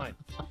online.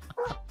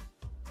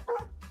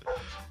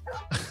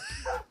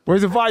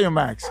 Where's the volume,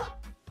 Max?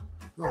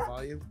 No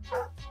volume.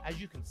 As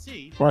you can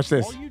see, Watch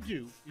this. all you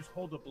do is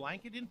hold a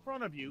blanket in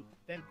front of you,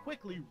 then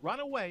quickly run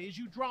away as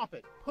you drop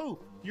it. Poof,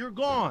 you're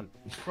gone.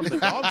 From the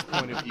dog's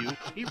point of view,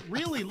 it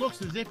really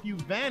looks as if you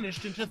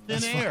vanished into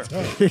thin air.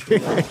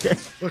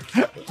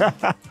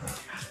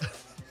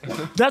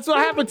 That's what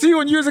happened to you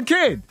when you was a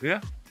kid.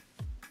 Yeah.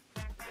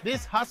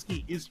 This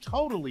husky is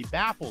totally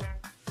baffled.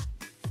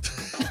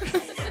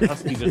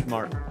 Huskies are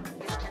smart.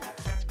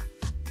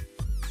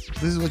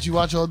 This is what you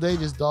watch all day,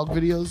 just dog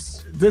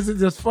videos. This is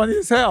just funny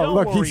as hell. Don't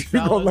Look, worry, he's go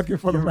fellas, looking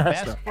for the your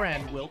master. best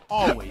friend will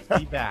always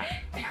be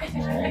back.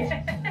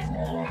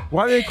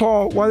 Why do they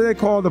call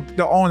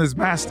the owners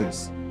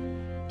masters?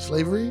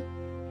 Slavery?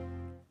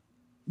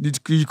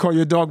 You call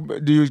your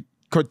dog? Do you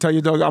tell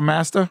your dog a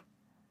master?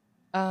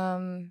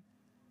 Are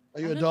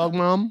you a dog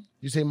mom?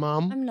 You say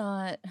mom? I'm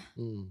not.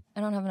 Mm.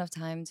 I don't have enough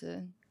time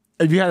to.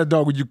 If you had a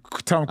dog, would you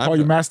tell him call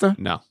you master?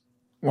 No.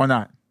 Why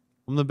not?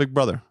 I'm the big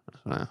brother.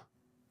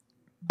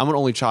 I'm an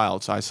only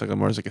child, so I say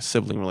more as like a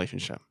sibling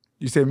relationship.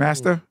 You say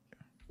master?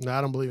 No,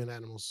 I don't believe in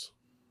animals.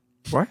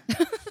 What?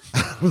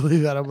 I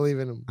don't believe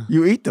in them.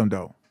 You eat them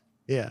though.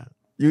 Yeah.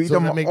 You eat So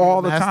that them make me all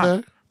a the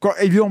time.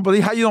 master? If you don't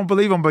believe, how you don't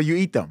believe them, but you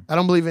eat them. I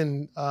don't believe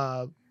in.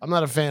 I'm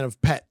not a fan of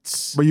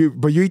pets. But you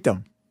eat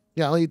them.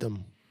 Yeah, I'll eat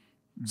them.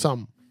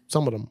 Some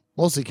of them.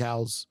 Mostly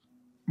cows,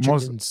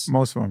 chickens,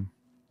 Most of them.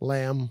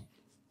 lamb,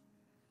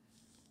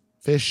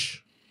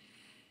 fish.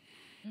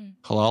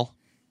 Halal?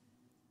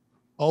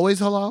 Always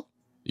halal?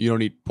 You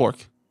don't eat pork.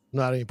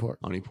 No, I don't eat pork.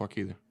 I don't eat pork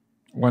either.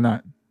 Why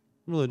not?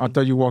 Religion. I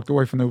thought you walked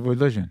away from the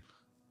religion.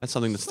 That's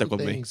something that stick with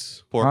me.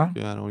 Things. Pork. Huh?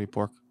 Yeah, I don't eat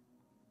pork.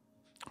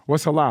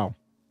 What's halal?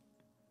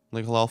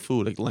 Like halal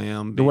food, like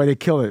lamb. The beef. way they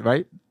kill it,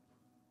 right?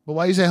 But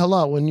why you say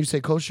halal when you say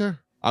kosher?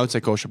 I would say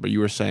kosher, but you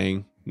were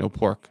saying no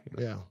pork.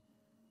 Yeah.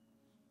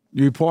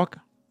 You eat pork?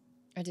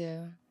 I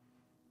do.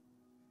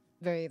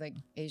 Very like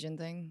Asian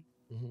thing.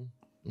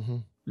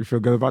 You feel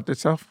good about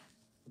yourself?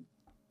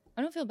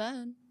 I don't feel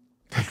bad.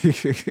 I'm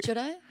Should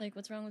I? Like,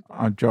 what's wrong with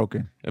pork?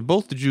 joking. If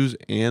both the Jews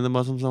and the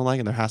Muslims don't like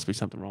it, there has to be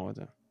something wrong with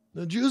it.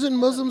 The Jews and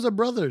Muslims are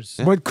brothers.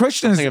 But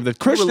Christians, Think of the two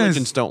Christians,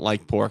 religions don't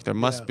like pork. There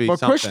must be but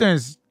something.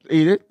 Christians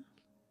eat it.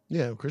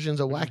 Yeah, Christians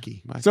are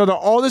wacky. So the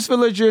oldest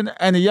religion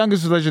and the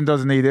youngest religion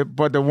doesn't eat it,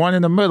 but the one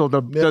in the middle,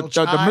 the middle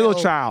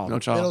child. No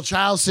child. Middle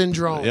child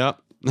syndrome. Yep.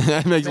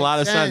 That makes a lot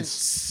of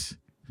sense.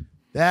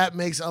 That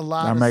makes a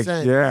lot That of makes-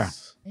 sense. yeah.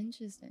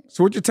 Interesting.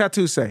 So what your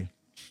tattoo say?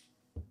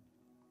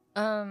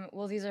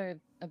 Well, these are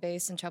a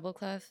bass and treble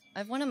clef. I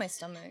have one on my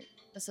stomach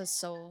that says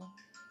soul.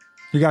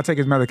 You gotta take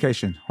his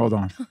medication. Hold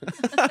on.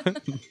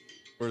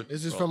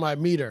 This is from my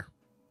meter.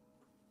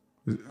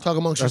 Talk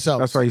amongst That's, yourselves.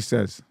 that's what he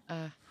says.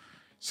 Uh,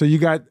 So you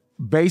got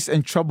bass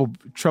and treble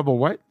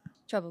what?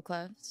 treble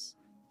clefs.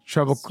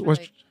 Treble. It's What's,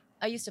 really-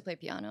 I used to play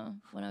piano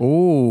when I was.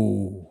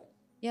 ooh.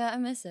 Yeah, I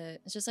miss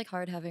it. It's just like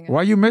hard having. A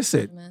Why you miss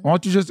it? instrument. Why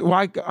don't you just?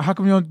 Why? How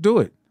come you don't do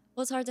it?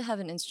 Well, it's hard to have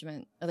an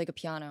instrument like a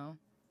piano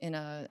in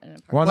an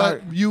apartment. Why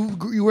not? But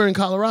you were in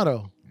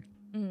Colorado.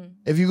 Mhm.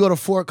 If you go to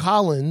Fort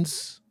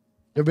Collins,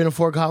 you ever been to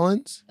Fort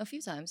Collins? A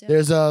few times, yeah.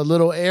 There's a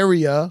little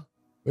area,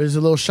 there's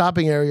a little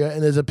shopping area,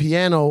 and there's a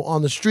piano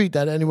on the street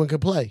that anyone can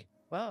play.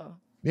 Whoa.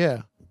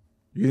 Yeah.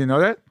 You didn't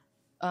know that?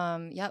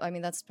 Yeah, I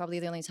mean that's probably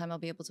the only time I'll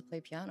be able to play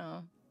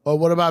piano. Or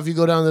what about if you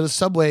go down to the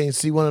subway and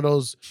see one of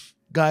those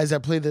guys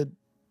that play the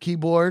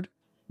keyboard?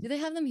 Do they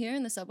have them here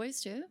in the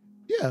subways too?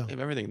 Yeah. They have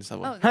everything in the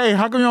subway. Oh, Hey,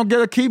 how come you don't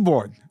get a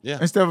keyboard Yeah.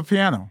 instead of a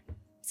piano?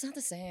 it's not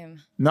the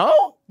same.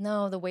 No.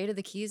 No, the weight of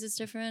the keys is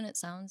different. It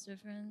sounds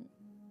different.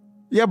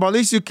 Yeah, but at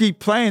least you keep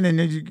playing and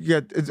then you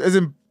get. It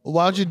isn't.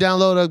 Why don't you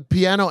download a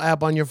piano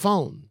app on your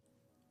phone?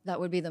 That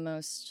would be the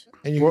most.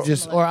 And you Well- can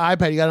just, or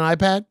iPad. You got an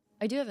iPad?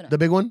 I do have an. The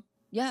big one?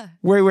 Yeah.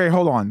 Wait,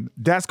 hold on.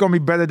 That's gonna be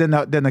better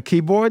than a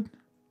keyboard.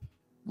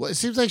 Well, it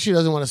seems like she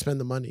doesn't want to spend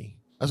the money.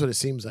 That's what it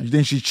seems like. You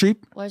think she's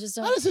cheap? Well, I just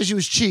I don't. didn't say she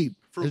was cheap.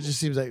 Frugal. It just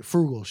seems like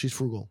frugal. She's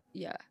frugal.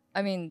 Yeah.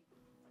 I mean,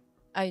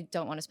 I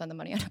don't want to spend the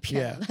money on a Yeah.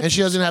 piano. And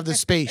she doesn't have the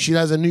space. She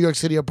has a New York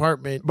City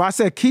apartment. But I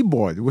said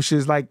keyboard, which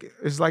is like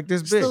it's like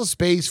this big. Still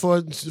space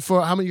for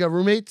how many? You got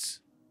roommates?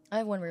 I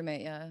have one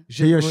roommate. Yeah.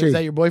 He or she. Is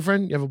that your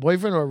boyfriend? You have a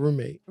boyfriend or a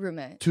roommate?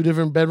 Roommate. 2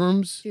 different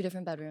bedrooms? 2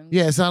 different bedrooms.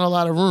 Yeah, it's not a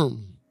lot of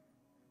room.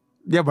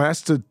 Yeah, but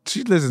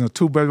she lives in a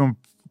 2-bedroom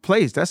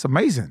place. That's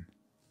amazing.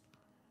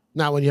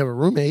 Not when you have a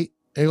roommate.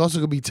 It also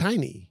could be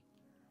tiny.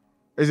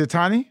 Is it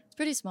tiny? It's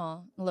pretty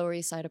small. Lower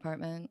East Side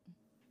apartment.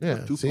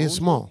 Yeah, two see, it's phones?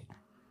 small.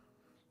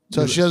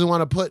 So she doesn't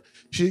want to put.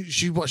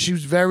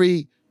 She's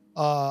very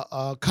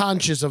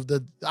conscious of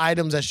the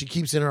items that she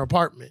keeps in her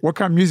apartment. What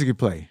kind of music you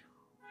play?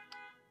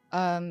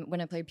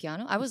 When I played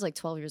piano, I was like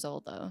 12 years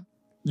old though.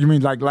 You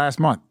mean like last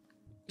month?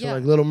 So Yeah.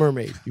 like Little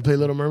Mermaid. You play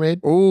Little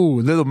Mermaid?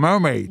 Ooh, Little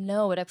Mermaid,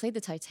 No, but I played the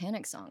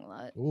Titanic song a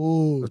lot.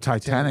 Ooh, the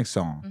Titanic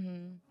song,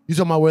 Hmm. You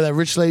talking about where that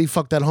rich lady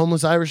fucked that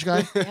homeless Irish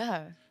guy?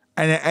 Yeah.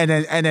 and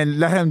then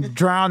let him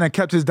drown and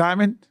kept his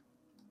diamond.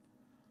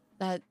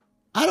 That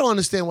I don't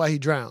understand why he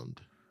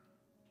drowned.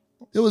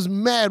 There was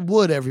mad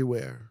wood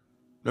everywhere.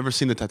 Never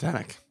seen the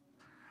Titanic.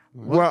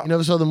 Well, You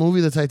never saw the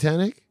movie The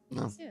Titanic?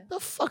 No. yeah. The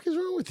fuck is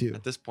wrong with you?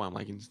 At this point, I'm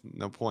like,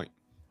 no point.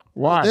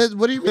 why?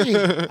 What do you mean?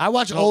 I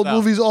watch No old doubt.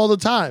 movies all the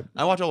time.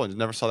 I watch old ones.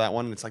 Never saw that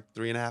one. And it's like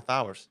 3.5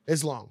 hours.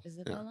 It's long. Is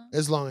it that long?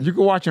 It's long. You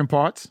can watch in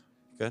parts.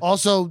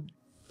 Also,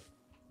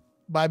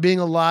 by being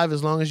alive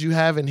as long as you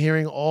have and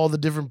hearing all the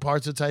different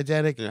parts of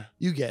Titanic, Yeah.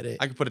 you get it.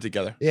 I can put it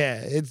together.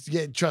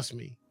 Trust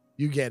me,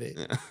 you get it.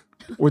 Yeah.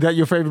 Was that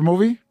your favorite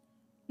movie?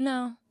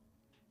 No.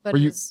 But Were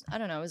it you- was, I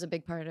don't know, it was a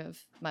big part of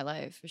my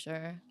life for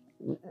sure.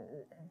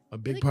 A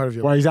big part of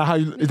your Why is that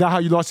how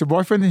you lost your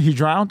boyfriend? He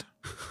drowned.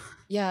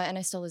 Yeah, and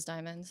I stole his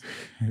diamonds.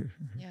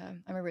 Yeah,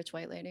 I'm a rich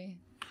white lady.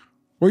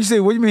 What you say?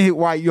 What do you mean?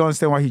 Why you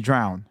understand why he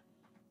drowned?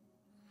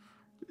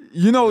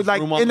 You know, There's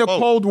like room on in the the boat.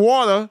 cold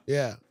water,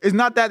 Yeah. it's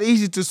not that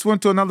easy to swim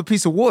to another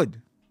piece of wood.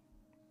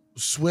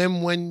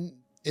 Swim when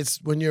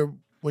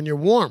you're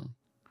warm,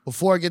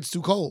 before it gets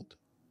too cold.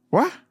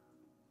 What?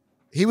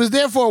 He was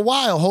there for a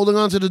while, holding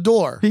on to the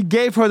door. He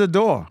gave her the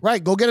door.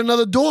 Right, go get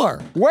another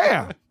door.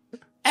 Where?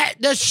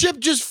 The ship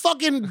just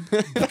fucking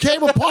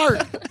came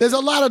apart. There's a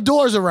lot of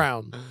doors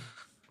around.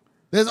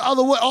 There's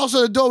other way.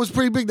 Also, the door was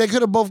pretty big. They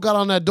could have both got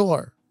on that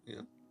door.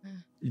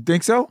 You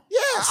think so?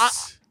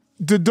 Yes.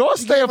 Do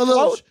doors stay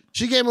afloat?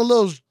 She gave him a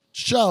little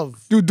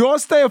shove. Do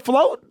doors stay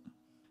afloat?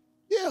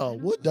 Yeah,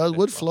 wood does.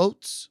 Wood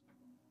floats.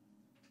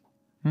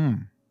 Hmm.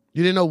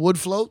 You didn't know wood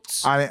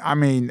floats? I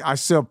mean, I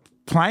saw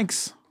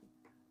planks.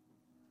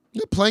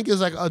 The plank is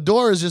like a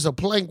door is just a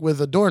plank with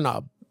a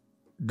doorknob.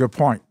 Good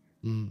point.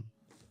 Mm.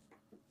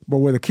 But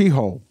with a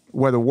keyhole,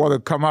 where the water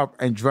come up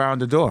and drown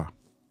the door.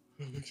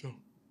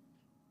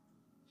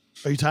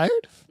 Are you tired?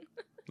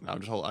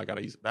 I'm just I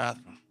gotta use the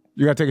bathroom.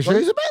 You gotta take a Go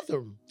use shit. the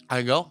bathroom. I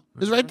can go.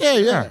 It's right there.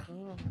 Yeah.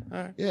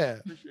 Alright. Yeah.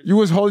 You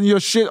was holding your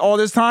shit all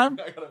this time.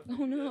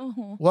 Oh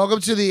no. Welcome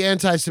to the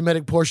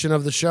anti-Semitic portion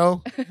of the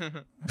show.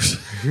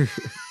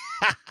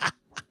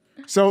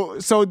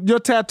 So your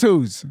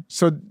tattoos.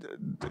 So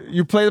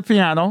you play the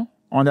piano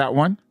on that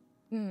one,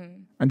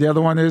 Mm. and the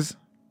other one is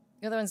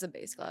The other one's the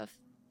bass clef.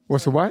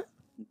 what's the what?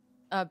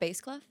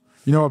 Bass clef?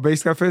 You know what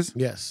bass clef is?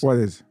 Yes. What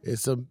is?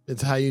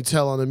 It's how you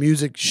tell on a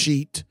music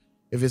sheet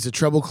if it's a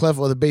treble clef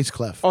or the bass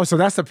clef. Oh, so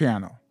that's the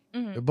piano.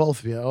 They're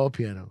both all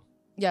piano.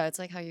 Yeah, it's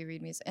like how you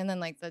read music. And then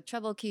like the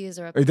treble keys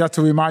are up Is that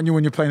to here. remind you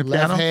when you're playing the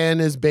Left piano?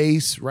 hand is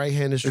bass, right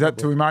hand is Is that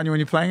to treble. remind you when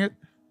you're playing it?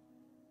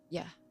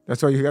 Yeah.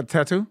 That's why you got a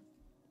tattoo?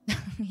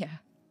 Yeah.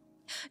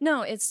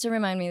 No, it's to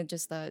remind me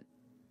just that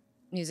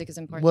music is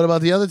important. What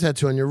about the other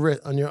tattoo on your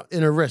wrist, on your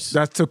inner wrist?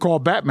 That's to call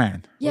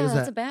Batman. yeah, is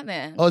that's that? a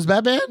Batman. Oh, it's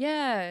Batman?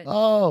 Yeah.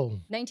 Oh,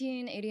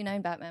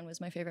 1989 Batman was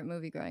my favorite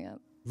movie growing up.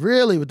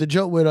 really? With the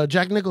joke with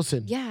Jack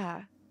Nicholson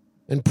Yeah.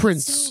 and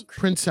Prince. So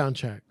Prince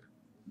soundtrack.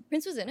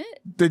 Prince was in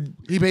it? Did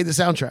He made the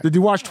soundtrack. Did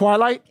you watch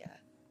Twilight?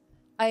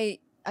 I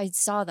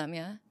saw them,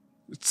 yeah.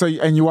 So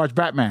and you watch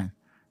Batman.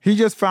 He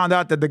just found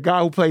out that the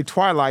guy who played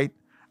Twilight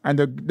and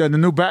the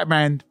new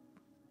Batman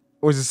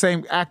was the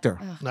same actor.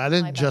 No, I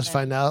didn't My just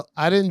Batman. find out.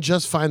 I didn't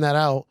just find that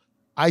out.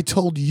 I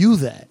told you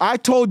that. I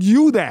told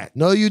you that.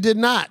 No, you did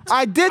not.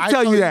 I did I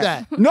tell told you you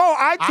that. that. No,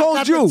 I told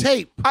got you. the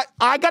tape.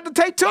 I got the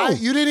tape too.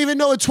 You didn't even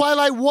know what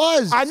Twilight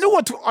was. I knew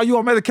what. Are you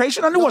on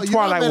medication? I knew what you're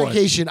on Twilight was.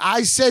 medication.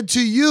 I said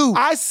to you.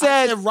 I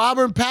said-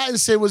 Robert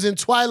Pattinson was in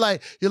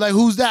Twilight. You're like,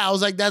 who's that? I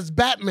was like, that's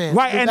Batman.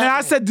 Right, The and then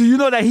I Batman. said, do you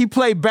know that he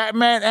played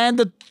Batman and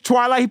the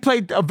Twilight? He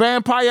played a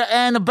vampire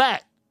and a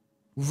bat.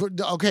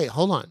 Okay,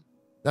 hold on.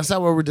 That's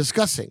not what we're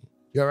discussing.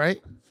 You all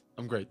right?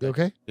 I'm great. You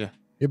okay? Yeah,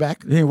 You're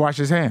back? He didn't wash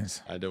his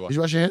hands. I did. Did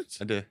you wash your hands?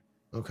 I did.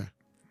 Okay.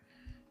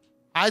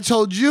 I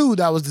told you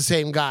that was the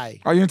same guy.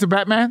 Are you into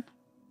Batman?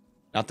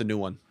 Not the new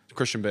one.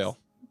 Christian Bale.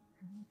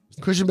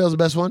 Christian Bale's the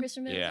best one.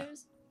 Christian Bale Yeah.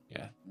 appears?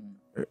 Yeah.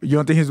 You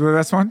don't think he's the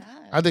best one?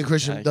 I think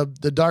Christian,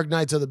 the Dark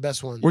Knights are the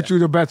best one. Which you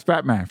the best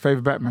Batman?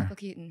 Favorite Batman? Michael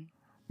Keaton.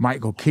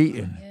 Michael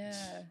Keaton. Yeah.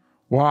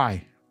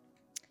 Why?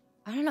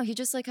 I don't know. He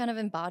just like kind of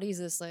embodies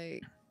this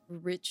like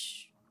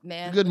rich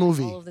man. Good with, like,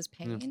 movie. All of this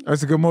pain.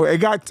 That's a good movie. It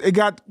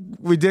got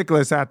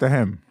ridiculous after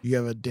him. You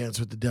ever dance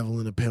with the devil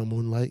in the pale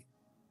moonlight?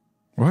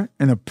 What?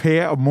 In a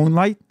pair of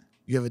moonlight?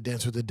 You ever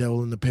dance with the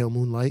devil in the pale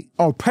moonlight?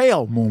 Oh,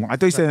 pale moonlight. I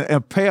thought you said a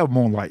pair of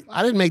moonlight.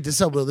 I didn't make this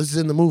up, Will. This is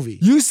in the movie.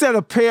 You said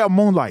a pair of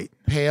moonlight.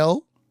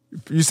 Pale?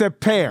 You said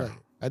pair. Right.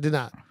 I did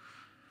not.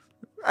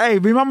 Hey,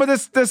 remember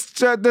this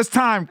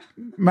time,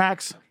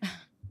 Max?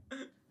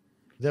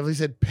 Definitely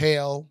said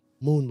pale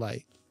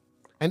moonlight.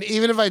 And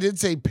even if I did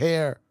say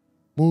pair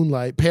of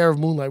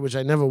moonlight, which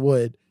I never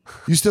would,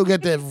 you still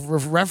get the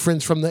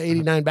reference from the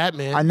 89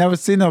 Batman. I never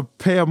seen a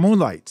pair of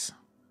moonlights.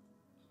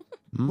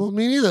 Well,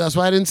 me neither. That's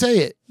why I didn't say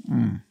it.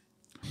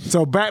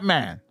 So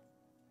Batman.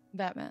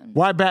 Batman.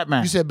 Why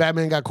Batman? You said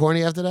Batman got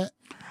corny after that?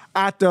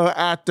 After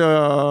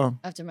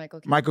After Michael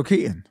Keaton. Michael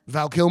Keaton.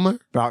 Val Kilmer?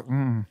 About,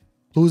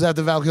 Who's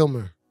after Val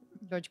Kilmer?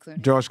 George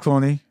Clooney. George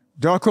Clooney.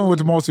 George Clooney was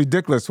the most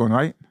ridiculous one,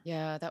 right?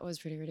 Yeah, that was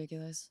pretty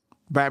ridiculous.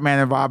 Batman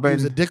and He Robin.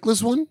 was a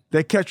dickless one?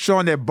 They kept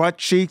showing their butt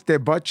cheeks, their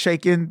butt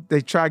shaking.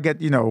 They try to get,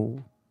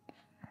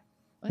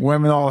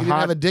 women all He didn't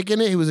hot. have a dick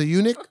in it? He was a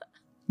eunuch?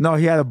 No,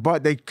 he had a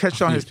butt. They kept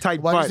showing his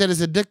tight Why you butt. said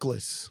it's a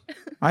dickless?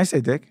 I ain't say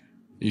dick.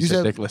 You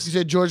said You dickless.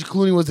 said George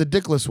Clooney was the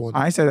dickless one.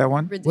 I ain't say that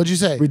one. What'd you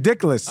say?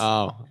 Ridiculous.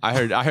 Oh, I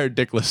heard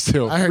dickless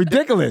too. I heard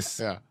Ridiculous.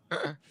 Yeah.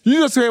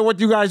 You just hear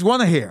what you guys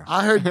want to hear.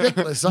 I heard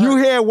dickless. You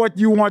hear what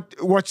you want,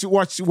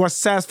 what's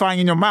satisfying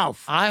in your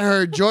mouth. I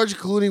heard George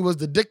Clooney was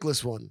the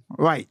dickless one.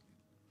 Right.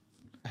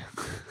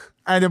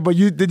 And then, but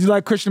did you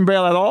like Christian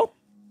Bale at all?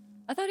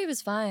 I thought he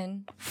was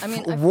fine. I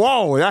mean, I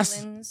Whoa, that's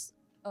villains.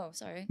 Oh,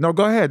 sorry. no.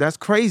 Go ahead. That's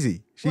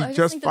crazy. She's Well, I just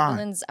just think fine. the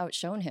villains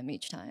outshone him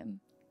each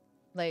time.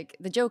 Like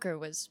the Joker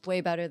was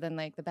way better than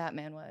like the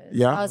Batman was.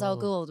 Yeah. Ra's al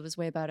Ghul was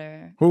way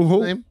better.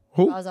 Who? Name?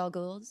 Who? Ra's al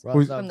Ghul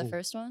Ra's from al the Ghul.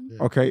 first one.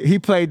 Okay, he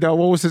played. What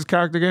was his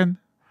character again?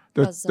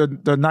 Ra's The al-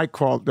 the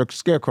Nightcrawler, the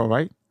Scarecrow,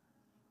 right?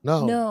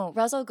 No. No,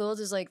 Ra's al Ghul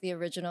is like the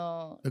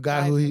original. The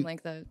guy who from, he-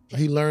 like the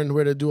He learned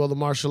where to do all the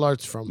martial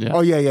arts from. Yeah.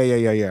 Oh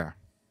yeah.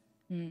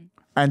 Mm.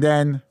 And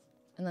then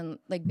and then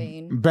like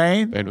Bane.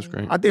 Bane. Bane was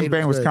great. I think Bane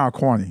Bane was was good. kind of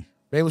corny.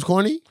 Bane was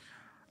corny?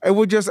 It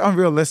was just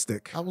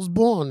unrealistic. I was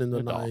born in the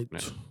The dog, night.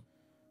 man.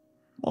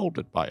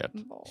 Molded by it.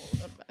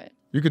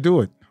 You could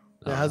do it.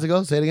 Yeah, how's it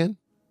go? Say it again.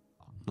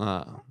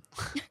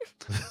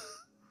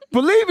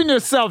 Believe in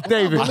yourself,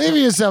 David. Believe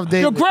in yourself,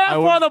 David. Your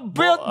grandfather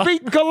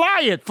beat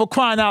Goliath for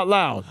crying out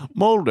loud.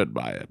 Molded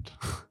by it.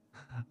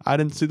 I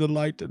didn't see the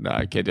light. No,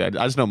 I can't. I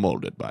just know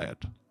molded by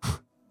it.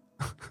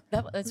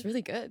 That's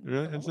really good.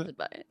 Yeah, I'm is it? molded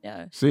by it.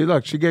 Yeah. See,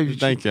 look, she gave you.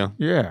 Thank you.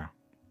 Yeah.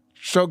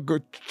 So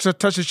good. So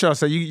touch his shoulder.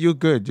 Say you're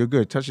good. You're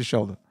good. Touch his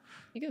shoulder.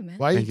 You good, man.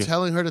 Why are you Thank you.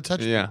 telling her to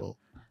touch Yeah. people?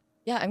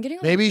 Yeah, I'm getting. a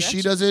lot of Maybe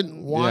she directions doesn't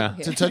from- want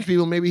Yeah. to touch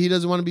people. Maybe he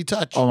doesn't want to be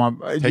touched. Oh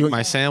my! Take you,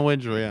 my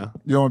sandwich. Or yeah,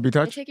 you don't want to be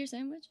Can I touched. take your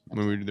sandwich?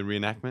 when we did the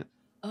reenactment.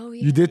 Oh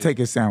yeah. You did take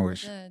his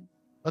sandwich. Good.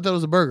 I thought it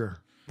was a burger.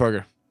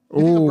 Burger. You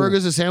think a Ooh.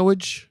 burger's a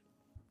sandwich?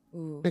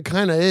 Ooh. It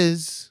kind of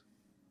is.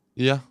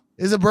 Yeah.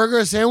 Is a burger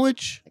a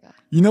sandwich?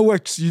 You know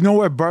what? You know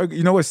where burger?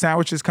 You know where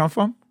sandwiches come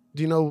from?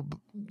 Do you know?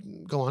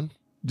 Go on.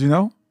 Do you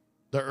know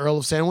The Earl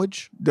of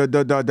Sandwich?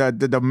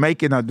 the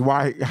making of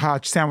why how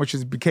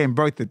sandwiches became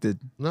birthed?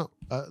 No.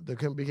 There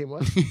became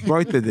what?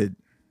 Birthed.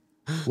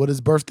 What is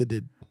birthed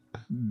did?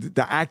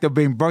 The act of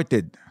being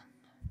birthed.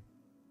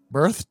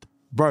 Birthed?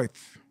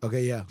 Birth.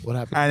 Okay, yeah. What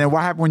happened? And then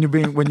what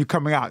happened when you're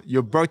coming out?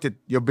 You're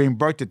being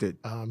birthed.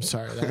 I'm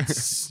sorry.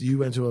 You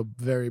went to a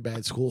very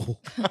bad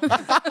school.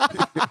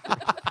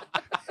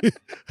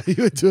 You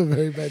went to a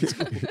very bad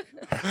school.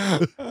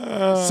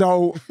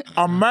 So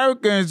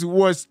Americans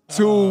was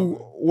too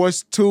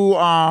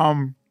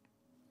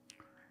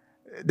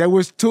they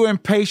was too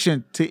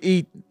impatient to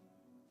eat.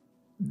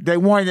 They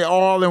wanted it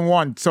all in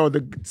one. So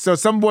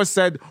some boy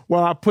said,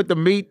 "Well, I put the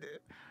meat,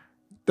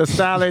 the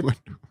salad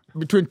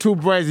between two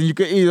breads, and you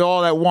can eat it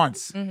all at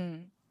once."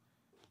 Mm-hmm.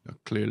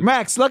 Clearly.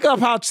 Max, look up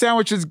how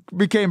sandwiches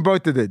became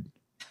birthed.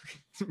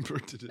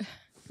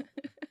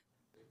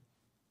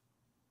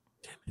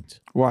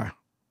 Why?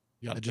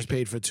 I just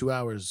paid for 2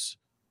 hours.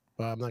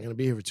 But I'm not going to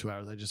be here for 2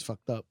 hours. I just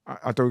fucked up.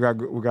 I thought we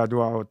got to do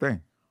our whole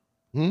thing.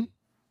 Hmm?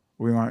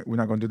 We're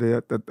not going to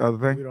do the other We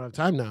thing. don't have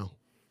time now.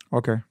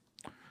 Okay.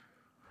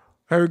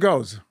 Here it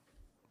goes.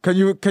 Can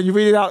you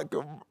read it out?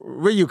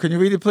 Ryu, can you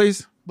read it,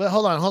 please? But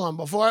hold on.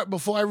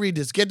 Before I read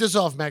this, get this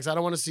off, Max. I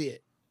don't want to see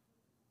it.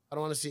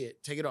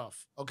 Take it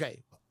off.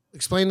 Okay.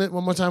 Explain it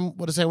one more time.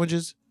 What a sandwich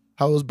is.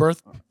 How it was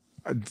birthed.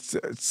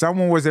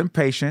 Someone was You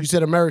impatient.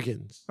 said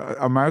Americans.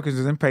 Americans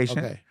was impatient.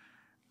 Okay.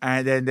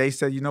 And then they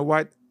said, you know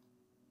what?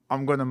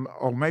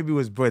 Or maybe it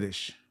was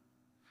British.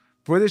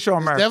 British or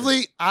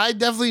American? I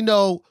definitely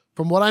know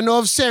from what I know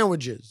of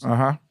sandwiches.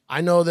 Uh-huh.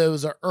 I know there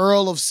was an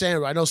Earl of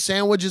Sandwich. I know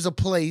Sandwich is a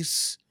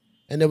place,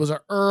 and there was an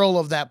Earl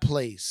of that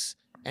place.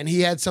 And he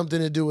had something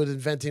to do with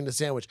inventing the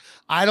sandwich.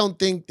 I don't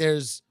think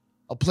there's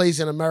a place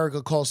in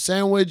America called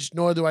Sandwich,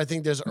 nor do I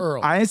think there's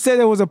Earl. I didn't say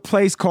there was a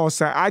place called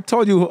I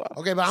told you.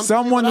 Okay, but I'm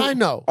someone telling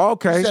you what I know.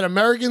 Okay. You said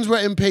Americans were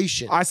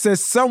impatient. I said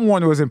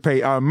someone was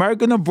impatient.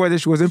 American or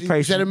British was You said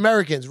impatient.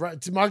 Americans, right?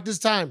 To mark this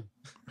time.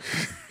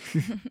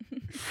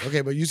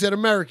 Okay, but you said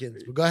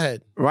Americans. But go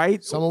ahead.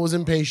 Right? Someone was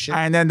impatient.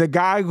 And then the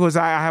guy goes,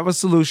 I have a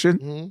solution.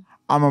 Mhm.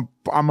 I'm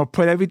gonna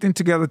put everything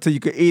together till you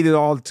can eat it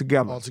all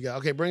together. All together.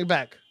 Okay, bring it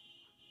back.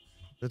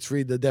 Let's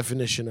read the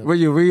definition of it. Will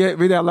you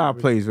read that loud,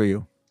 please? Will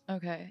you?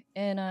 Okay.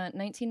 In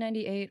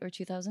 1998 or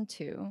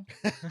 2002,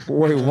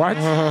 Wait, what?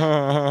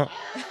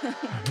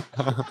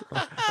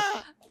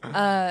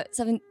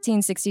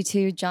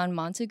 1762, John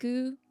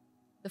Montagu,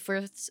 the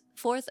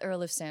fourth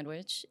Earl of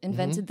Sandwich,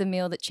 invented the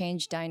meal that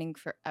changed dining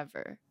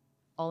forever.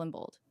 All in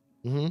bold.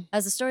 Mhm.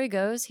 As the story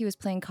goes, he was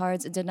playing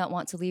cards and did not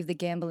want to leave the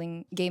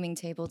gaming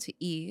table to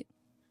eat.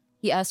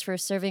 He asked for a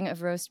serving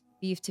of roast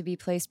beef to be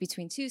placed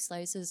between two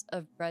slices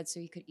of bread so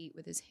he could eat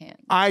with his hand.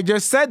 I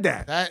just said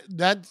that.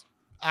 That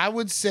I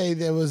would say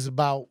there was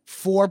about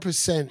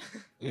 4%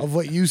 of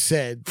what you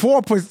said.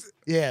 4%.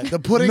 Yeah, the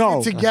putting No.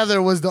 it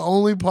together was the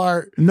only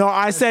part. No,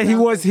 I said he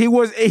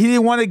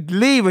didn't want to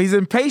leave. He's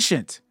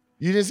impatient.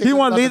 You didn't say He anything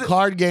wanna about leave the it-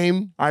 card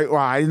game, I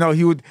didn't know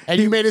he would. and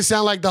you made it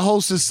sound like the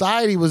whole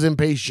society was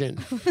impatient.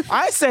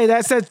 I say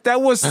that said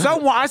that was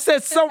someone. I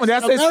said someone. I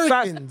said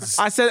Americans.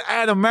 I said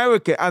an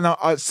American. I know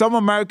some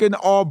American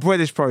or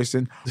British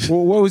person.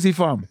 Where was he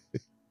from?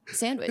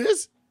 Sandwich.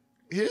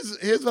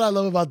 Here's what I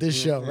love about this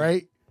show,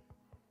 right?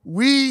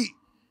 We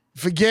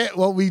forget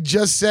what we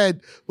just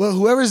said. Well,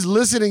 whoever's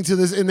listening to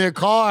this in their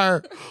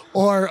car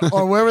or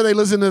wherever they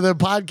listen to their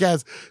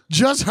podcast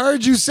just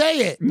heard you say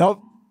it.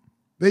 Nope.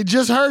 They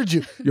just heard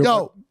you.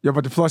 Yo, You're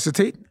about to flush the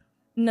teeth?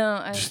 No,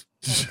 I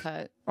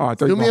cut. Oh, I thought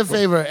do you me were a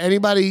favor.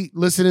 Anybody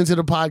listening to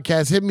the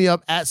podcast, hit me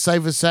up at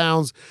Cypher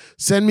Sounds.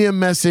 Send me a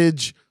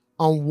message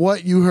on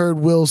what you heard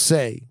Will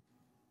say.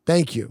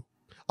 Thank you.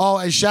 Oh,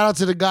 and shout out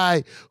to the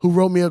guy who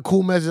wrote me a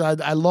cool message.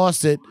 I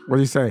lost it. What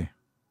do you say?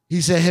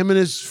 He said him and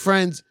his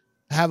friends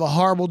have a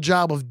horrible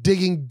job of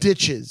digging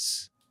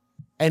ditches.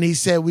 And he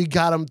said we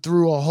got him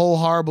through a whole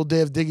horrible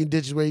day of digging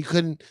ditches where he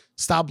couldn't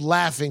stop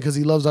laughing because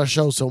he loves our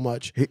show so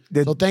much.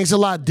 So thanks a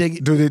lot, ditch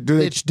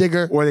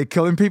digger. Were they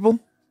killing people?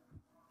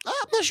 I'm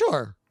not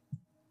sure.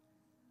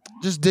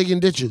 Just digging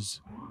ditches.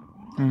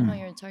 Know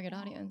your target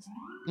audience.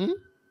 Hmm?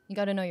 You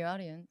got to know your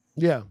audience.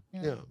 Yeah.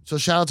 So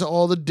shout out to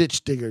all the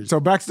ditch diggers. So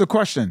back to the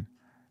question: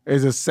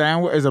 Is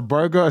a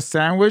burger a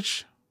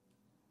sandwich,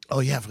 Oh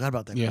yeah, I forgot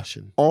about that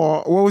question.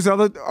 or what was the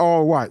other?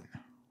 Or what?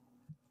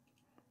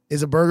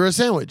 Is a burger a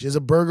sandwich? Is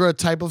a burger a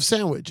type of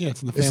sandwich? Yeah,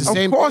 it's in the It's the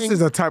family. same Of course, thing.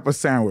 it's a type of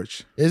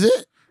sandwich. Is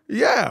it?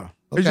 Yeah,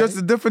 it's Okay. just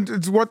a different.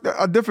 It's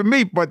a different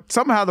meat, but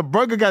somehow the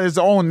burger got its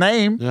own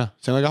name. Yeah,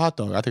 same like a hot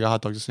dog. I think a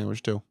hot dog's a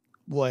sandwich too.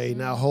 Wait,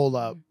 now hold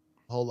up.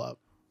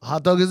 A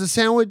hot dog is a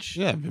sandwich?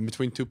 Yeah, in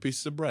between two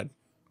pieces of bread.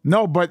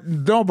 No, but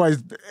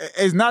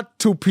it's not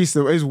two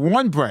pieces. It's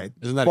one bread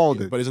Isn't that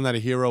folded. but isn't that a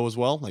hero as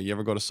well? Like you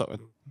ever go to something?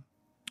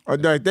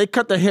 They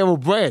cut the hero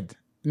bread.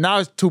 Now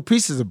it's two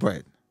pieces of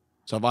bread.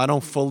 So if I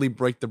don't fully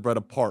break the bread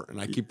apart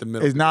and I keep the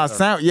middle, It's not a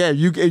together, sandwich.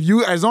 Yeah, if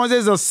you as long as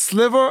there's a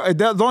sliver, as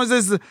long as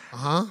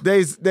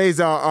there's there's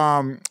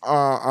a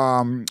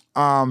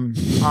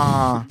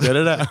Get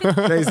it out.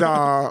 there's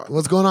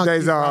What's going on?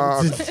 there's Keith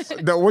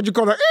Robinson? what you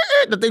call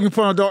the thing you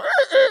put on the door.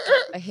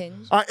 A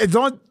hinge. As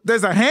long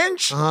there's a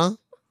hinge, a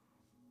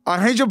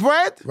hinge of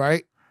bread.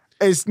 Right?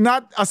 It's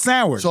not a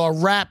sandwich. So a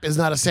wrap is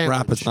not a sandwich.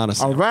 Wrap is not a A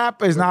sandwich.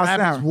 wrap is not a Wrap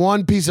is sandwich.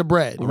 one piece of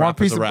bread. One wrap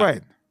is piece a of wrap.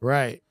 bread.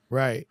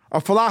 Right. A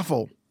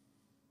falafel.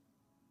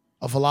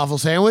 A falafel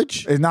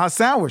sandwich? It's not a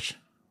sandwich.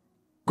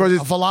 Because A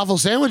it's falafel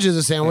sandwich is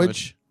a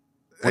sandwich.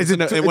 When is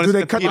it's it, in a- when do it's they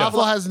in a cut pita.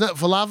 Falafel has no,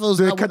 falafel is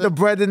do they not cut what the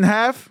bread in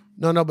half?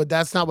 No, but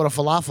that's not what a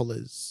falafel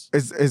is.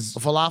 Is A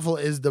falafel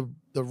is the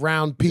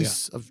round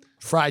piece of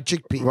fried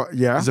chickpea.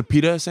 yeah? Is a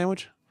pita a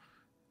sandwich?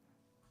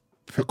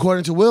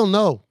 According to Will,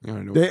 no. I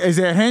don't know. Is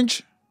there a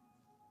hinge?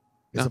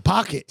 It's a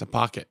pocket. It's a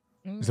pocket.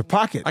 It's a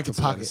pocket. I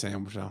consider that a pocket.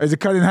 sandwich. Though. Is it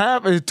cut in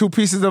half? Is it two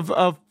pieces of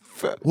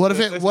What if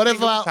it? It's What a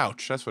big about?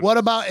 pouch. That's what. What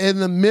about in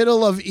the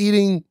middle of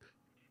eating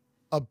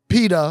a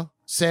pita,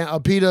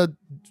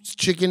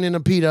 chicken in a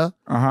pita?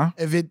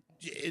 If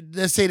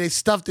let's say they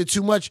stuffed it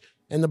too much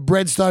and the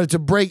bread started to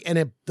break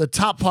and the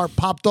top part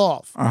popped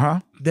off,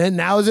 then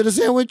now is it a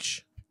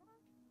sandwich?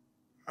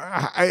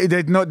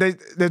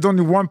 There's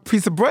only one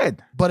piece of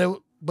bread. But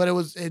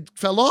it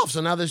fell off,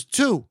 so now there's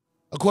two.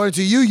 According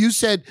to you, you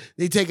said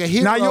they take a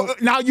hero.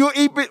 Now you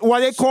eat it.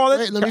 What they call it?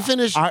 Wait, let me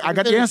finish. I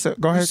got the answer.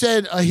 Go ahead. You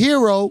said a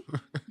hero.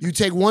 You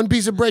take one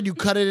piece of bread, you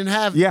cut it in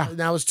half. Yeah.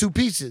 Now it's two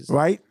pieces.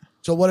 Right.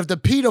 So what if the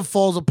pita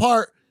falls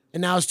apart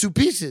and now it's two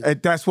pieces?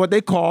 That's what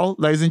they call,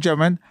 ladies and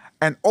gentlemen,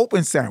 an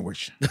open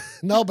sandwich.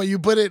 No, but you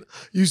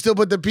still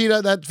put the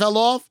pita that fell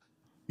off.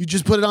 You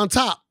just put it on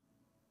top.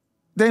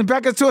 Then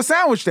back into a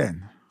sandwich.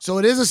 Then So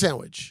it is a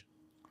sandwich.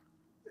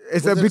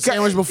 it's Was it a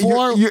sandwich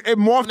before? It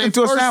morphed When they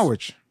into a first-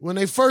 sandwich. When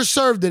they first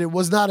served it, it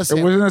was not a It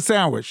sandwich. wasn't a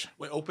sandwich.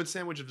 Wait, open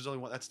sandwich. If there's only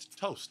one, that's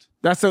toast.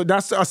 That's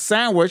a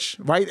sandwich,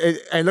 right?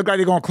 It look like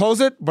they're gonna close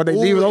it, but they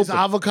leave it It's open.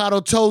 avocado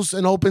toast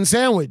and open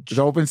sandwich. It's an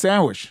open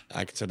sandwich.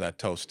 I consider that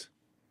toast.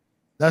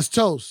 That's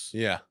toast.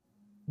 Yeah.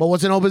 But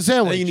what's an open I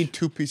sandwich? think you need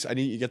two pieces.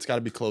 It's got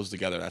to be closed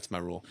together. That's my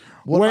rule.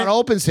 What When- about an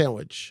open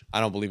sandwich? I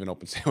don't believe in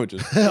open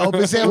sandwiches.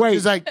 Open sandwich Wait.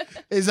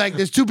 is like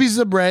there's two pieces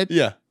of bread,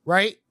 Yeah.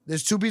 right?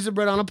 There's two pieces of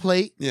bread on a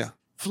plate, Yeah.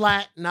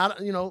 flat,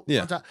 not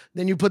Yeah. on top.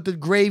 Then you put the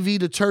gravy,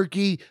 the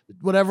turkey,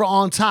 whatever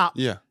on top.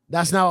 Yeah.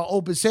 That's now an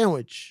open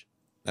sandwich.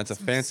 That's a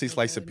fancy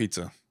slice of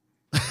pizza.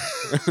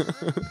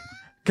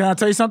 Can I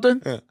tell you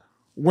something? Yeah.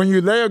 When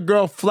you lay a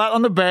girl flat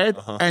on the bed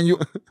and you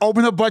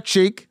open her butt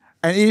cheek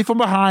and eat from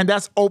behind,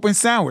 that's open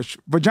sandwich,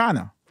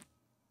 vagina.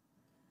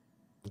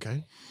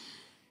 Okay.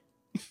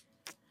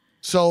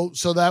 So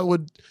that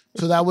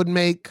would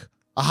make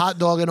a hot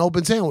dog an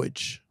open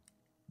sandwich.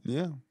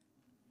 Yeah.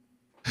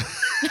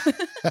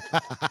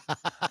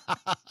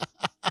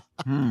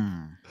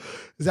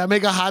 Does that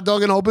make a hot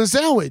dog an open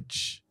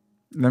sandwich?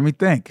 Let me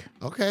think.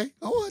 Okay.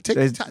 Oh, take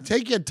your time.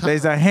 Take your time.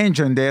 There's a hinge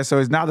in there, so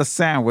it's not a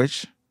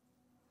sandwich,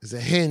 There's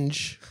a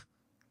hinge.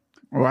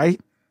 right?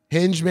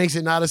 Hinge makes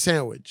it not a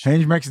sandwich.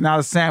 Hinge makes it not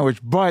a sandwich,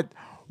 but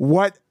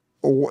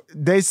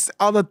there's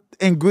other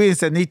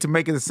ingredients that need to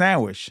make it a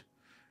sandwich.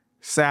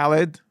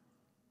 Salad,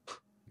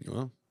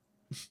 Well,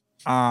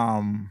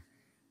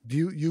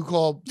 Do you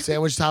call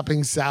sandwich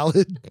topping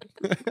salad?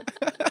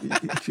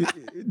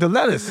 the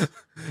lettuce,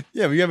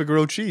 yeah, but you have a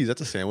grilled cheese.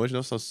 That's a sandwich.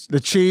 No, so the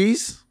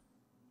cheese.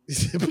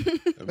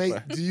 Wait,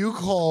 do you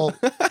call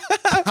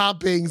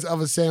toppings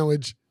of a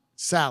sandwich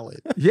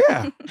salad?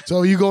 Yeah.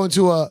 So you go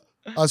into a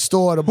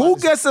store to buy Who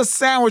this- gets a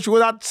sandwich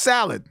without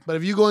salad? But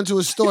if you go into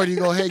a store, you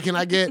go, hey, can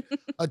I get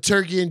a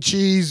turkey and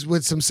cheese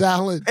with some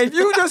salad? If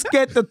you just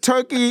get the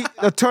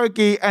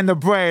turkey and the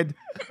bread,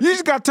 you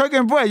just got turkey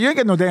and bread. You ain't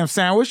get no damn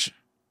sandwich.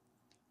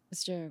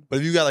 It's true. but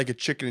if you got like a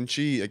chicken and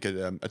cheese, like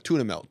a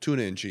tuna melt,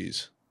 tuna and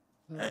cheese.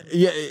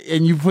 Yeah,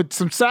 and you put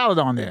some salad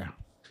on there.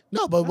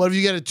 No, but what if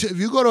you if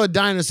you go to a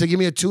diner and say, give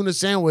me a tuna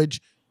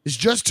sandwich, it's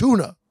just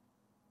tuna.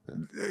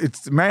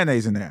 It's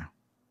mayonnaise in there.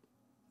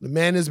 The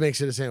mayonnaise makes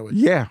it a sandwich.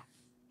 Yeah.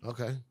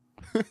 Okay.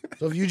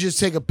 So if you just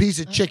take a piece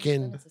of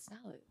chicken, It's a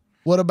salad.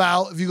 what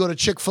about if you go to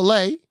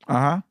Chick-fil-A?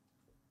 Uh-huh.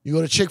 You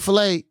go to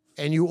Chick-fil-A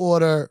and you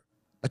order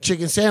a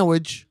chicken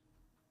sandwich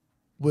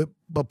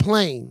but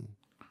plain.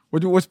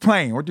 What's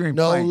plain? What do you mean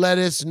No plain?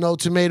 lettuce, no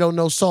tomato,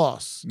 no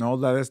sauce. No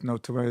lettuce, no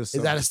tomato sauce.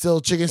 Is that still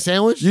a chicken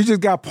sandwich? You just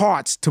got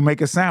parts to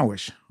make a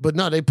sandwich. But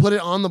no, they put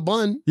it on the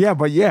bun. Yeah,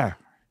 but yeah.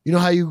 You know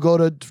how you go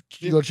to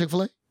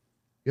Chick-fil-A?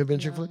 You ever been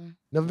to Chick-fil-A? No.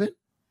 Never been?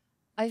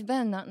 I've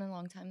been, not in a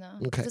long time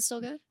though. Okay. Is it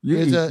still good? You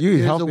Here's a- eat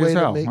here's a healthy way as to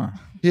hell. make- Huh?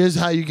 Here's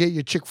how you get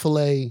your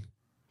Chick-fil-A.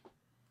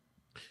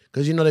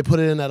 Because they put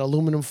it in that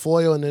aluminum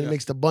foil and then it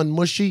makes the bun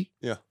mushy.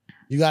 Yeah.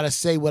 You got to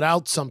say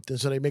without something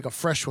so they make a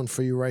fresh one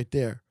for you right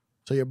there.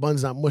 So your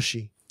bun's not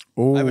mushy.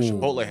 Ooh. I have a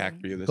Chipotle hack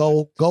for you. This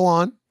Go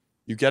on.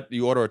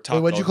 You order a taco.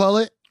 Wait, what'd you call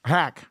it?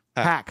 Hack.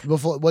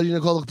 Before, what do you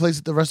call the place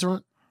at the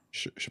restaurant?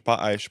 Chipotle.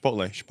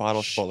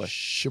 Chipotle.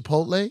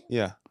 Chipotle?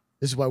 Yeah.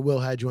 This is why Will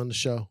had you on the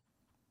show.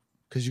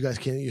 Because you guys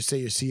can't say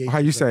your CH. How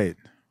you say it?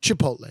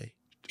 Chipotle.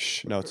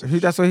 No, it's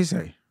That's what he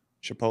say.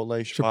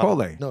 Chipotle.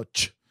 Chipotle. No,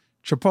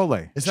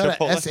 Chipotle. it's not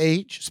Chipotle.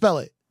 a SH. Spell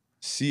it.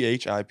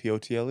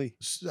 CHIPOTLE.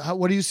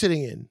 What are you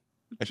sitting in?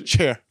 A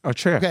chair. A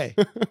chair. Okay.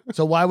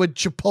 So why would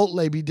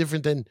Chipotle be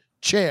different than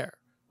chair?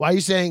 Why are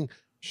you saying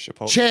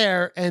Chipotle.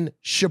 chair and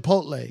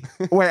Chipotle?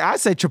 Wait, I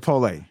say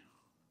Chipotle.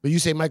 But you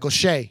say Michael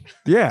Shea.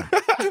 Yeah.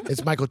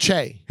 It's Michael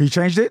Che. He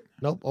changed it?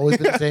 Nope, always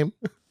been the same.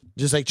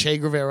 Just like Che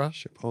Guevara.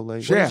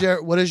 Chipotle.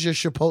 Sure. What is your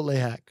Chipotle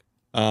hack?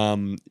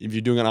 If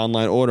you're doing an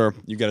online order,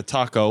 you get a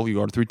taco, you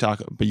order 3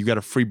 tacos, but you get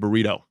a free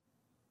burrito.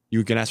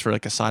 You can ask for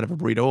like a side of a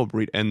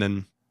burrito, and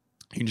then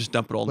you can just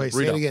dump it all Wait, in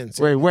the burrito. say it again.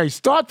 Say Wait.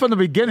 Start from the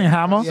beginning,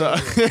 Hammer. Yeah.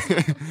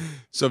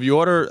 So if you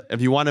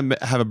want to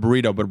have a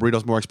burrito, but a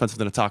burrito's more expensive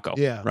than a taco,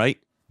 Yeah. right?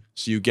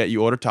 So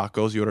you order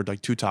tacos, you order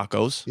like 2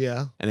 tacos,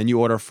 Yeah. and then you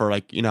order for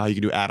like, you know how you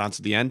can do add-ons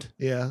at the end?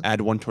 Yeah.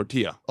 Add 1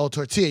 tortilla. Oh,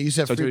 tortilla. You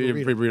said So free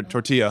free burrito. burrito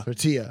tortilla,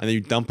 Tortilla. and then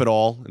you dump it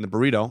all in the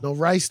burrito. No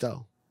rice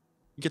though.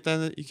 You get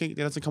that? That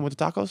doesn't come with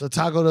the tacos? The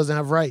taco doesn't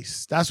have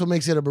rice. That's what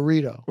makes it a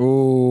burrito.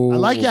 Ooh. I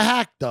like your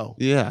hack though.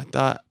 Yeah,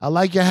 that I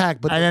like your hack,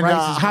 but And the then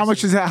rice is how much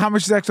missing. is that? How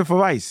much is extra for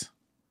rice?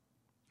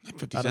 50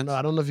 I cents. don't know.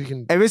 I don't know if you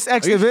can. If it's Are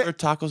extra, you if sure it,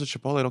 tacos at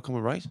Chipotle don't come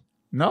with rice?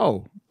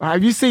 no.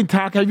 Have you seen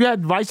taco? Have you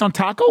had rice on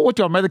taco? What's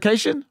your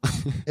medication?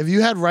 If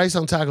you had rice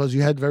on tacos,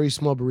 you had very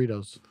small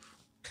burritos.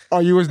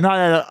 Or you was not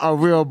at a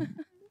real?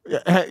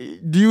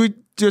 Do you eat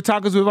your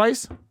tacos with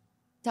rice?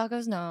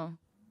 Tacos, no.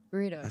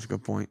 Burrito. That's a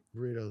good point.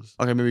 Burritos.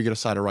 Okay, maybe you get a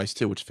side of rice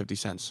too, which is 50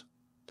 cents.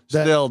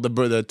 That- Still, the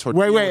tortilla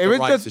Wait, with if the it's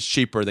rice just- is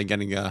cheaper than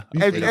getting a.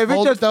 If think it's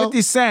fold just it, though?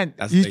 50 cents,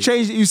 That's you big.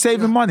 change. You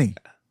saving money.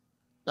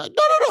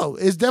 No.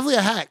 It's definitely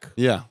a hack.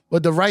 Yeah,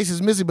 But the rice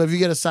is missing. But if you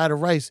get a side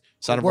of rice,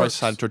 side it of rice, works.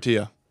 side of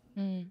tortilla.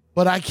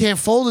 But I can't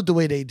fold it the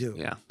way they do.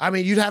 Yeah. I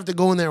mean, you'd have to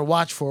go in there and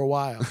watch for a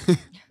while.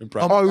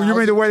 Impressive. Oh, you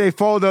mean the way they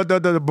fold the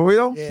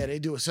burrito? Yeah, they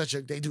do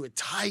it they do it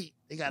tight.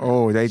 They got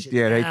Oh, they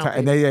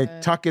down, they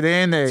tuck it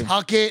in. They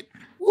tuck it.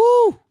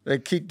 Woo! they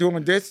keep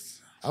doing this.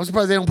 I'm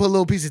surprised they don't put a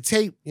little piece of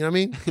tape. You know what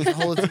I mean? To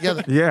hold it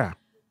together. Yeah.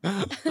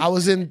 I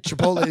was in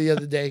Chipotle the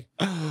other day.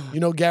 You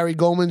know Gary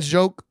Goldman's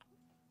joke,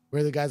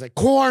 where the guy's like,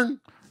 "Corn,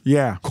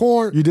 Yeah.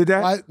 corn." You did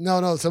that? Why?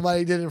 No.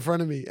 Somebody did it in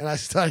front of me, and I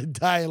started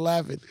dying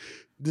laughing.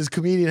 This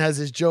comedian has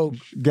this joke.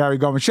 Gary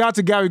Goldman. Shout out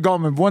to Gary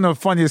Goldman, one of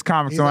the funniest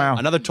comics He's like- around.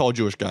 Another tall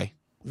Jewish guy.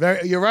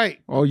 You're right.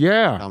 Oh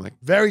yeah. Comic.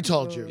 Very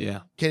tall Jew. Yeah.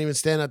 Can't even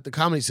stand at the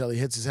comedy cell. He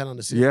hits his head on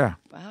the ceiling. Yeah.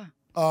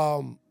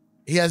 Wow.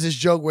 He has this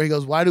joke where he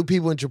goes, "Why do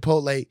people in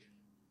Chipotle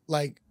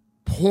like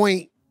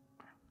point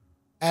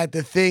at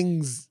the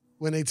things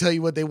when they tell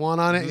you what they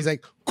want on it?" He's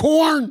like,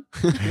 "Corn,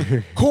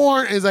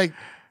 corn." He's like,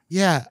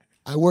 "Yeah,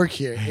 I work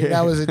here. 8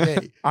 hours a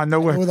day. I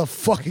know Where where. the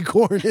fucking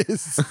corn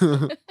is."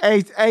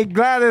 Hey,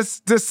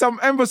 Gladys, there's some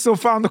imbecile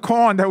found the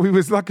corn that we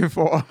was looking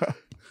for.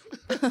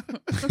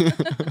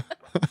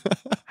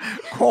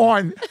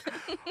 Corn.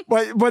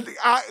 But look,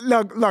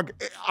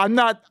 I'm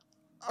not.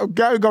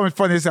 Gary Goldman's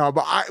funny as hell,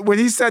 but when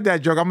he said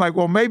that joke, I'm like,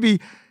 well, maybe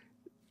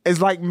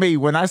it's like me.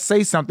 When I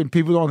say something,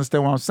 people don't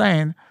understand what I'm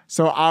saying,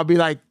 so I'll be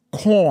like,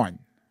 corn.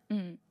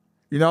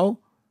 You know?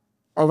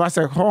 Or if I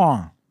say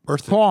corn.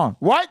 Corn.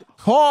 What?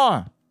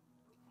 Corn.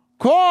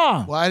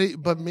 Corn.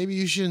 But maybe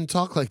you shouldn't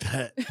talk like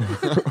that.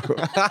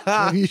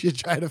 Maybe you should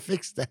try to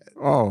fix that.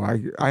 Oh,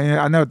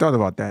 I never thought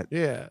about that.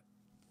 Yeah.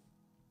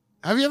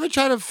 Have you ever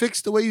tried to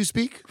fix the way you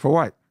speak For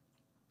what?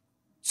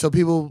 so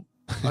people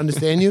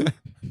understand you?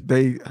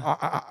 They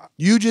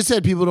You just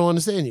said people don't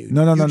understand you.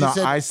 no. You just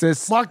said- I said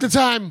Mark the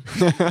time.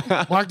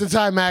 Mark the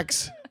time,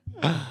 Max.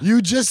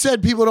 You just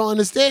said people don't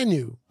understand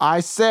you. I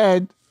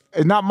said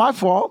it's not my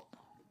fault.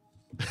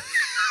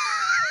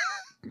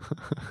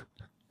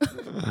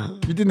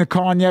 You didn't the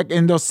cognac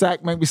in those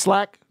sack make me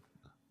slack?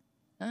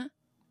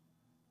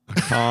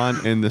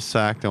 Con in the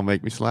sack, don't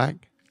make me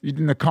slack. You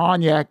didn't the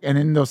cognac and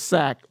in those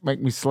sack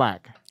make me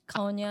slack.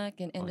 Cognac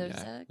and Indosac.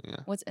 Cognac, yeah.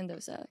 What's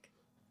Indosac?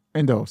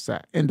 Indo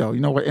sack. Indo.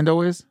 You know what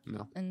Indo is?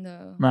 No.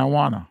 Indo.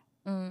 Marijuana.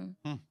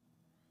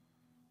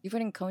 You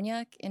putting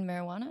cognac in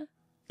marijuana?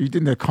 You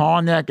didn't the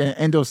cognac and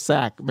Indo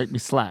sack make me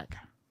slack.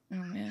 Oh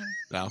man.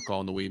 The alcohol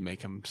and the weed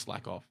make him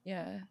slack off.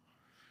 Yeah.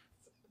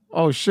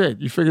 Oh shit,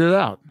 you figured it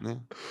out. Yeah.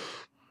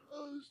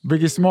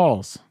 Biggie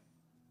Smalls.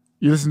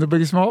 You listen to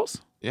Biggie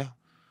Smalls? Yeah.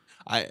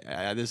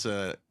 I this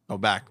go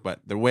back, but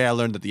the way I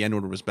learned that the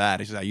N-word was bad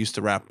is I used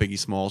to rap Biggie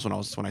Smalls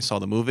when I saw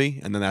the movie,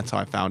 and then that's how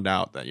I found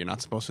out that you're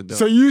not supposed to do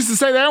So it. you used to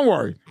say the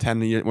N-word.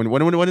 10 years when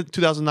did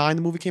 2009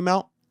 the movie came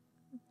out?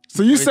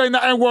 So you saying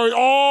the N-word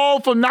all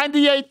from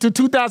 98 to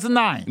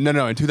 2009.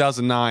 No, in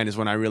 2009 is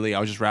when I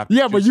was just rapping.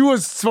 Yeah, but you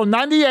was from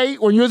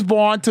 98 when you was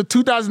born to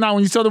 2009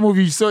 when you saw the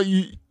movie.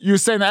 You were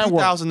saying the N-word.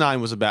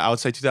 2009 was I would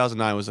say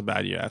 2009 was a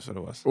bad year. That's what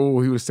it was.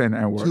 Oh, he was saying the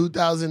N-word.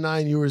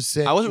 2009, you were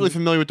saying. I wasn't really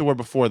familiar with the word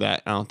before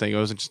that. I don't think it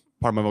was just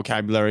part of my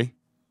vocabulary.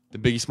 The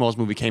Biggie Smalls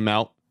movie came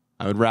out.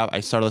 I would rap. I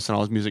started listening to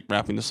all his music,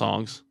 rapping the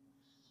songs,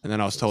 and then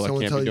I was told I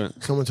can't be doing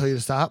it. Someone told you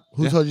to stop?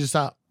 Who Yeah. told you to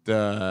stop?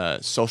 The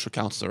social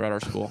counselor at our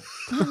school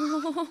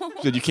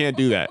said you can't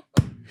do that.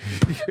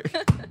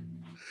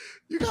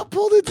 You got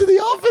pulled into the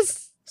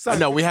office?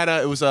 No, we had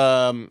it was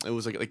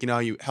like you know how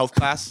you health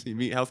class, you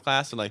meet health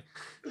class, and they're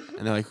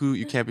like, who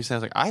you can't be saying. I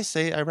was like, I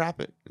say it, I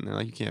rap it, and they're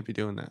like, you can't be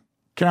doing that.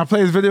 Can I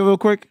play this video real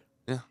quick?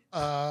 Yeah.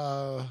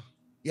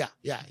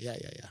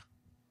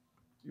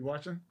 You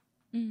watching?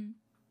 Mm.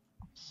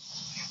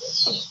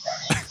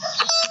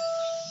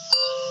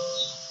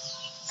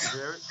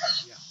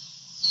 Yeah.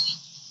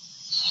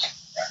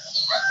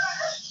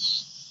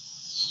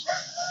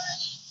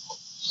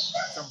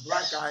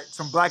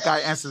 Some black guy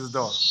answers the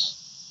door.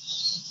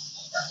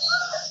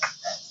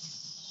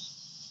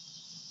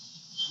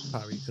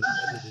 Probably could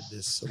have edited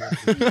this. All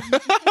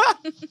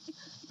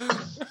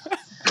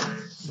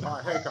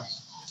right, here it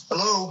comes.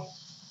 Hello.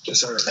 Yes,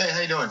 sir. Hey,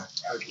 how you doing?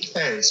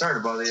 Hey, sorry to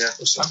bother you.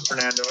 I'm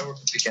Fernando. I work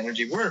for Peak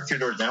Energy. We're a few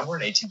doors down. We're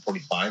in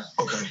 1845.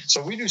 Okay.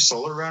 So we do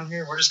solar around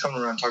here. We're just coming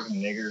around talking to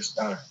niggers.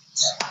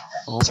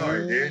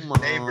 Sorry, dude.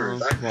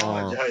 Neighbors. I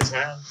apologize,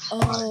 man.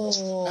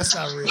 Oh. That's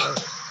not real.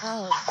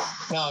 Oh.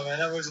 No, man,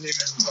 that wasn't even...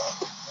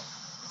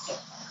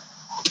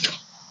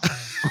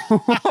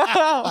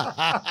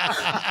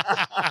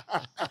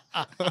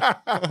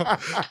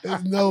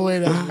 There's no way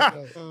that's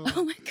real.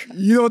 Oh my god.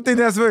 You don't think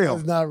that's real?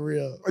 It's not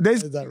real.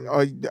 There's- It's not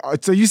real.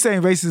 So you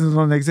saying racism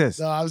don't exist?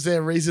 No, I'm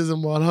saying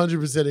racism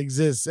 100%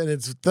 exists, and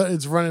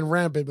it's running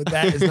rampant, but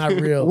that is not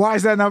real. Why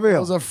is that not real?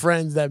 Those are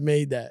friends that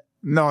made that.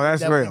 No,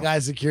 that's That real.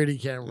 guy's security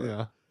camera.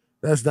 Yeah.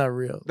 That's not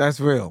real. That's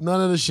real.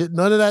 None of the shit,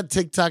 none of that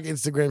TikTok,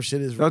 Instagram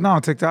shit is No, real. no,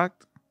 on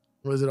TikTok,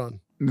 What is it on?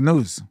 the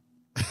news.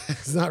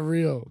 It's not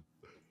real.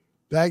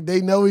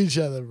 They know each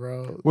other,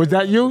 bro. Was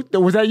that you?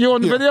 Was that you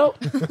on the video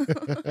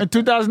in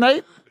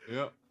 2008?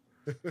 Yeah.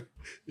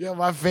 Yeah,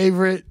 my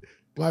favorite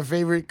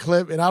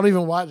clip, and I don't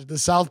even watch the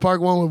South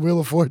Park one with Wheel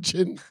of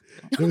Fortune.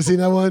 You ever seen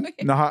that one?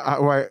 No,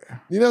 wait.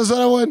 You never saw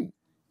that one?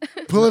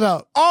 Pull it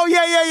out. Oh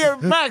yeah.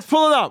 Max,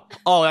 pull it up.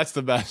 Oh, that's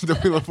the best. The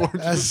Wheel of Fortune.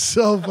 That's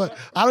so fun.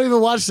 I don't even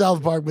watch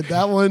South Park, but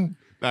that one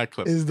That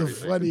clip is the pretty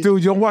great. funniest.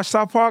 Dude, you don't watch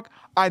South Park?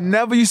 I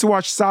never used to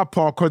watch South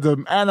Park because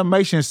the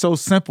animation is so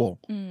simple.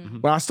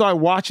 But I started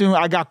watching.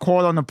 I got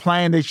caught on the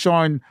plane. They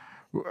showing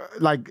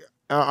like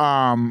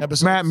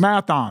Episodes?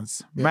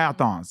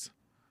 marathons,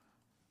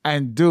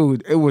 and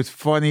dude, it was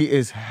funny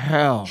as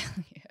hell.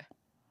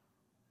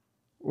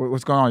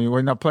 What's going on?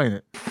 You're not playing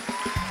it.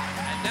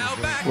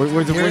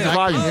 Where's the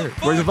volume?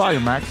 Where's the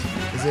volume, Max?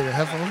 Is it the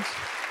headphones?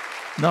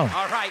 No. All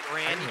right,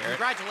 Randy.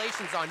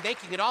 Congratulations on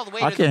making it all the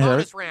way I to the can't hear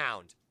bonus it.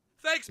 round.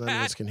 Thanks, None of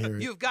us Pat. can hear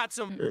it. You've got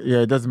some. Yeah,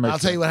 it doesn't make I'll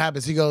sense. tell you what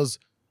happens. He goes,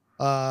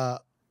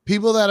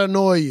 people that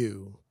annoy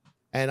you,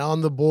 and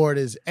on the board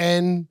is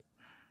N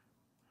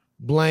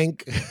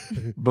blank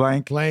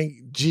Blank.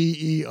 blank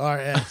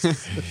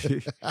GERS.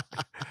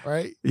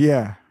 Right?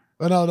 Yeah.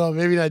 Oh, no,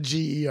 maybe not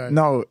GERS.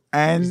 No. It's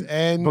N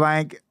N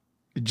blank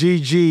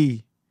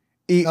GGER.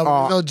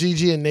 no,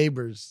 GG and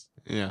neighbors.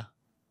 Yeah.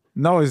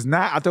 No, it's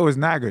not. I thought it was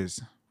Naggers.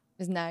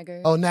 Is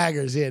Nagger. Oh,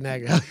 naggers. Yeah,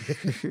 naggers.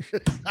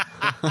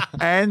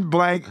 N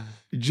blank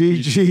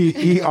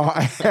GGERS.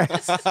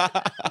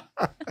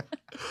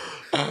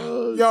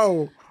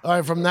 Yo. All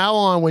right, from now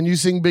on, when you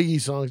sing Biggie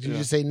songs, you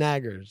just say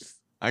naggers.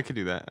 I could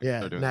do that. I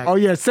Yeah, could do naggers. Oh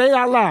yeah, say it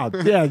out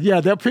loud.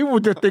 Yeah. There people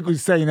just think we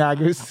say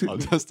Naggers. I'll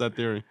test that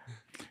theory.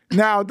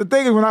 Now the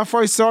thing is, when I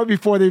first saw it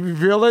before they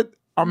reveal it,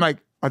 I'm like,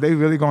 are they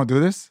really gonna do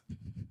this?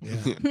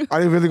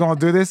 Are they really gonna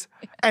do this?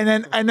 And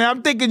then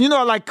I'm thinking,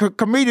 like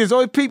comedians,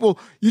 always people,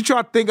 you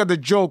try to think of the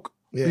joke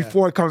Yeah.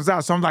 before it comes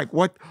out. So I'm like,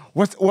 what?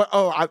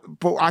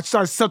 Oh, I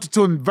started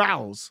substituting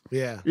vowels.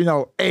 Yeah.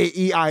 A,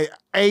 E, I.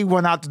 A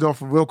went out the door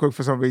for real quick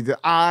for some reason.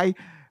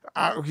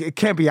 It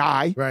can't be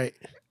I. Right.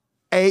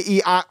 A,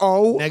 E, I,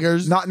 O.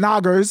 Naggers. Not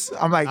Noggers.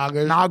 I'm like,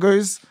 Noggers.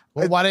 Noggers.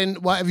 Well,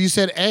 why if you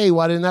said A,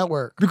 why didn't that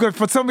work? Because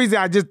for some reason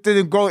I just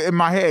didn't go in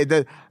my head.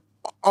 The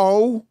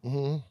O,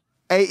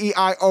 A, E,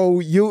 I, O,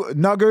 U,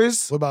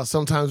 Nuggers. What about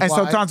sometimes And Y?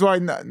 sometimes why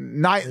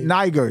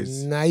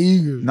Nigers.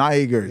 Naggers.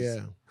 Nigers.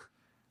 Yeah.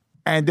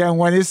 And then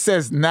when it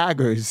says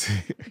Naggers,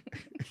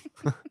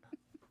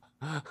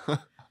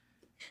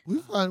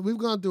 We've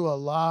gone through a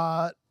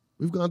lot.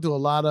 We've gone through a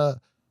lot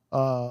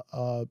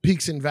of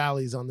peaks and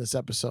valleys on this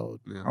episode.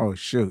 oh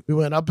shoot. We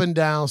went up and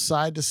down,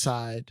 side to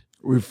side.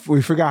 We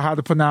forgot how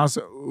to pronounce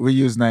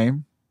Ryu's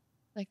name.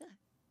 Like that.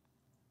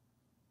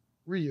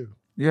 Ryu.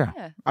 Yeah.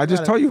 Yeah. I just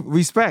Got it. told you,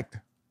 respect.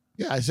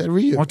 Yeah, I said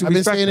Ryu. Want to I've been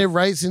respect saying it. it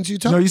right since you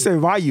taught No, me. you say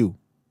Ryu.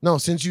 No,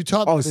 since you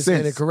taught me, Oh, I've been saying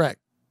it since. correct.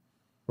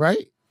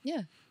 Right?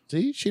 Yeah.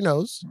 See, she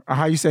knows.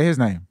 How you say his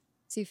name?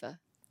 Sifa.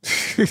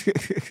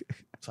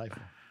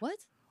 Cypher. What?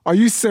 Are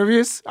you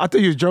serious? I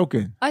thought you were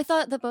joking. I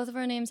thought that both of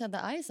our names had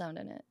the I sound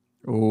in it.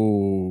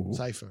 Oh.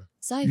 Cypher.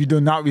 Cypher. You do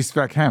not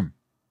respect him.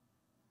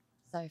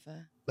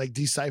 Cypher. Like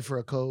decipher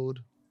a code.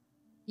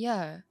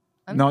 Yeah.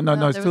 No, it's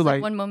there too was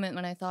late. One moment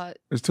when I thought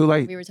It's too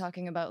late. we were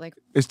talking about like.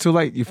 It's too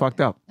late. You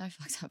fucked up. I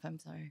fucked up. I'm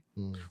sorry.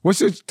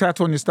 What's your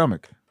tattoo on your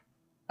stomach?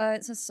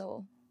 It says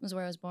Seoul. It was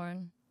where I was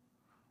born.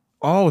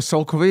 Oh,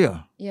 Seoul,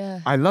 Korea. Yeah.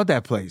 I love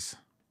that place.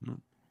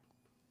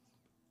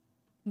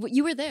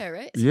 You were there,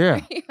 right? Yeah.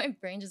 Sorry, my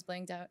brain just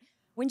blanked out.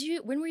 When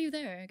were you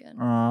there again?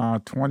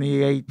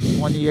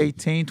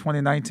 2018,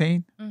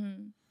 2019,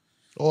 Mm-hmm.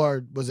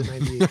 Or was it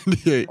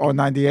 98? or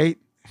 98.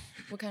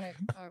 What kind of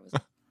car was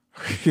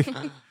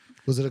it?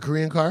 Was it a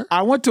Korean car?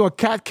 I went to a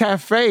cat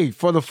cafe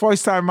for the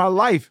first time in my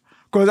life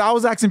because I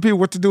was asking people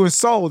what to do in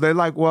Seoul. They're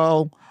like,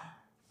 well,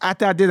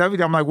 after I did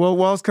everything, I'm like, well,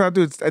 what else can I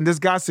do? And this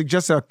guy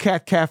suggested a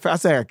cat cafe. I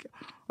said,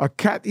 a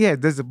cat? Yeah,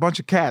 there's a bunch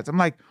of cats. I'm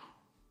like,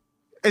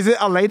 is it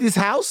a lady's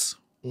house?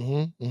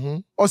 Or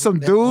some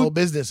The whole dude,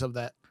 business of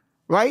that.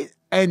 right?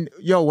 And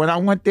yo, when I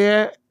went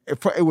there,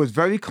 it was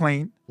very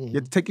clean. You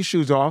have to take your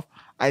shoes off,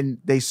 and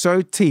they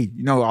serve tea.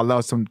 You know, I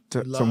love some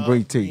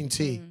green tea. Green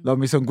tea. Love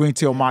me some green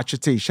tea or matcha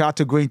tea. Shout out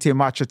to green tea and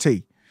matcha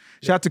tea.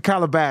 Shout out to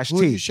Calabash What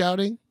are tea. you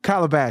shouting?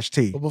 Calabash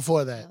tea. But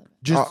before that,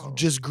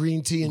 just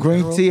green tea in Green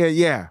general? tea,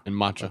 yeah. And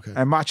matcha. Okay.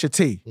 And matcha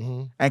tea.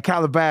 And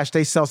Calabash,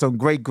 they sell some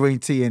great green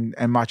tea and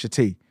matcha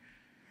tea.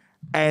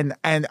 And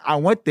I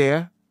went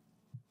there,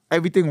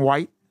 everything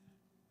white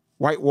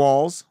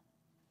walls,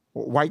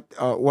 white.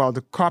 Well,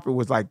 the carpet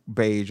was like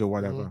beige or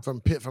whatever.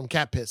 From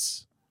cat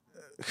piss.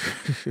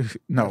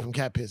 No, From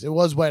cat piss. It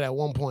was white at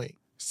one point.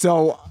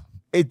 so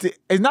it's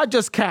not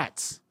just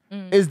cats.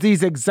 It's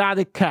these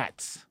exotic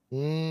cats.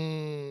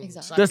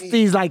 Exactly. Just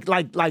these like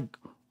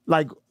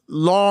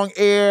long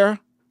hair.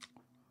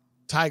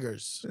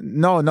 Tigers.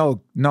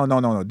 No.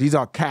 These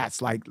are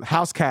cats, like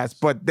house cats,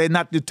 but they're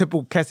not the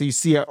typical cats that you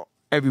see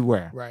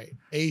everywhere. Right.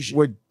 Asian.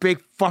 With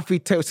big fluffy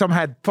tails. Some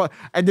had,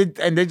 and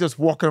they just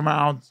walking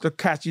around. The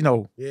cats, you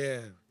know Yeah.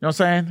 what I'm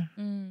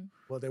saying?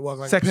 Well, they walk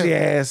like Sexy pimp.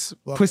 ass,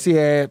 Walk-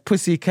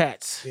 pussy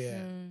cats.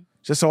 Yeah.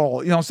 Just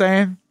all, you know what I'm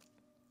saying?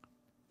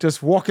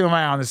 Just walking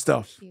around and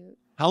stuff. Cute.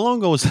 How long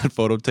ago was that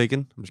photo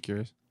taken? I'm just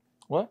curious.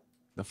 What?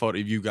 The photo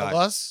of you Of guys.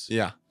 us?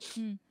 Yeah.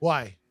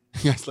 Why?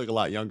 You guys look a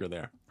lot younger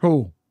there.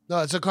 Who? No,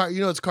 it's it's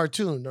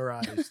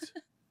cartoonerized.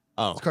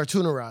 Oh. It's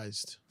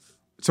cartoonerized.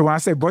 So when I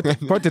say birthday,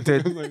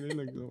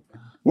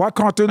 why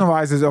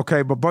cartoonerized is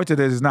okay, but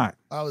birthday is not?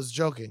 I was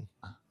joking.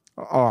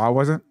 Oh, I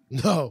wasn't?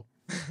 No.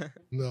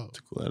 No.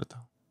 Cool edit, though.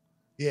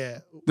 Yeah.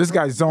 This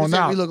guy's You zoned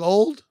think out. we look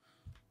old?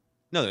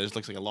 No, this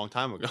looks like a long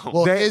time ago.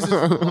 Well, They- his is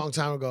a long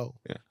time ago.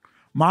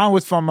 Mine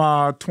was from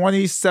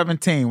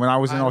 2017 when I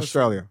was in Mine was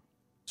Australia.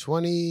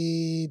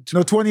 20.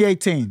 No,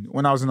 2018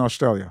 when I was in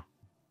Australia.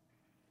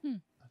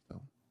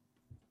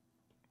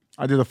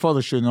 I did a photo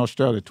shoot in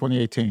Australia,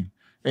 2018,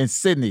 in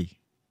Sydney.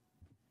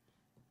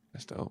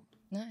 That's dope.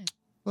 Nice.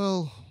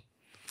 Well,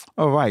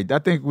 All right, I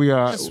think we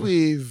are. yes,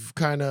 we've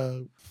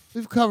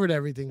covered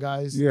everything,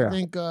 guys. Yeah. I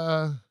think,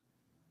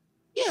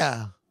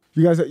 yeah.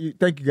 You guys,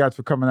 thank you guys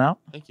for coming out.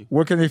 Thank you.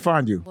 Where can they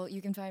find you? Well,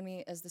 you can find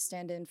me as the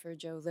stand-in for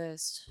Joe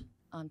List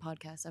on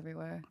podcasts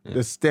everywhere.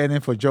 The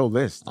stand-in for Joe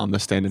List. I'm the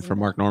stand-in for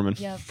Mark Norman.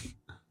 Yep.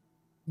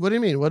 What do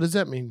you mean? What does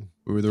that mean?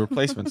 We were the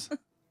replacements.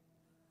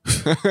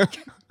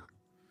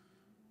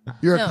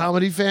 You're a No.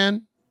 comedy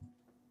fan?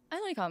 I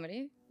like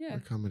comedy. Yeah.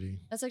 Comedy.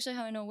 That's actually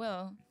how I know Will.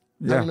 How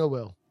do Yeah. you know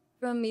Will?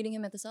 From meeting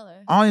him at the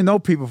cellar. I only know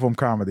people from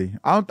comedy.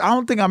 I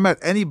don't think I met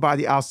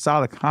anybody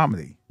outside of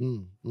comedy.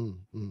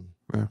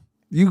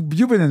 You've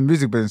been in the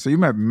music business, so you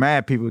met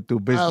mad people through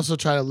I business. also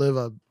try to live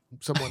a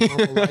somewhat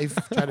normal life.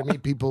 Try to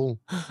meet people.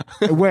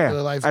 Where?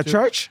 Real life At too.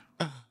 church?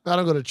 I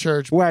don't go to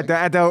church. Where?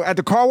 At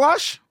the car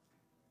wash?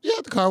 Yeah,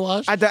 at the car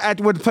wash. At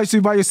the place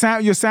you buy your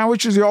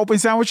sandwiches, your open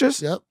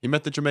sandwiches? Yep. He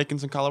met the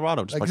Jamaicans in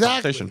Colorado just Exactly.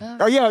 by conversation.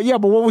 Oh yeah,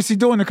 but what was he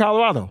doing in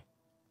Colorado?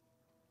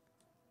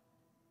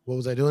 What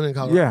was I doing in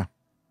Colorado? Yeah.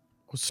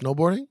 Was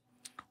snowboarding?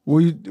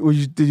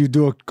 Did you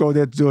go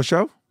there to do a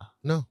show?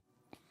 No.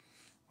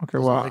 Okay,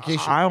 on well,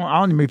 vacation. I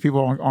only meet people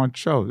on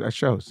shows, at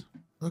shows.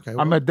 Okay. I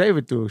well, met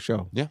David through a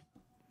show.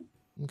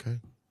 Okay.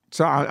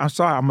 So I'm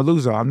sorry, I'm a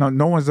loser. I'm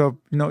no one's a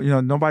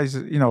nobody's I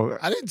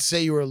didn't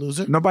say you were a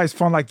loser. nobody's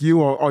fun like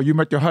you or you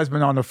met your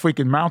husband on a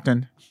freaking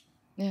mountain.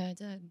 Yeah, I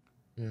did.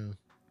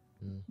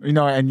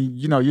 Yeah. And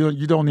you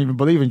don't even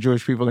believe in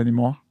Jewish people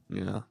anymore,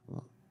 Yeah.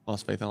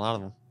 Lost faith in a lot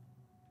of them.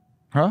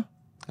 huh?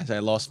 I say I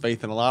lost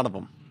faith in a lot of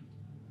them.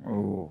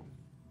 Oh,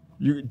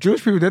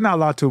 Jewish people, they're not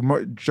allowed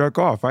to jerk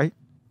off, right?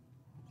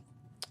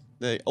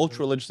 The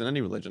ultra religious in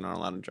any religion aren't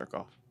allowed to jerk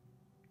off.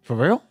 For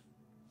real?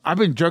 I've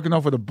been jerking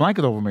off with a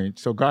blanket over me,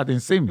 so God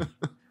didn't see me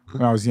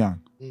when I was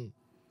young.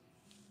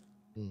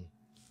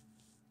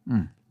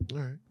 All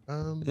right.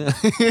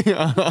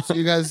 So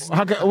you guys,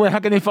 How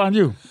can they find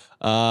you?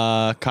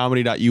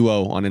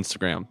 Comedy.uo on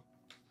Instagram.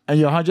 And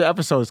your 100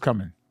 episodes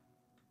coming.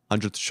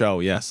 100th show,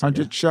 yes.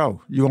 100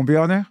 show. You gonna be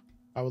on there?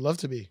 I would love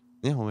to be.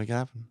 Yeah, we'll make it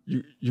happen.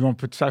 You gonna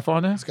put Cypher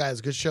on there? This guy has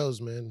good shows,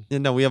 man. Yeah,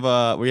 no, we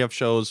have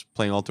shows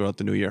playing all throughout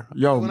the new year.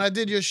 Yo, When I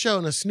did your show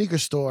in a sneaker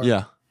store,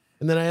 Yeah.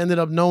 and then I ended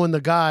up knowing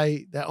the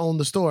guy that owned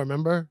the store.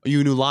 Remember?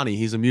 You knew Lonnie.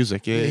 He's in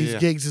music. Yeah, He's yeah.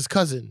 Giggs'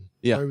 cousin.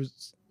 Yeah. Or he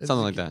was-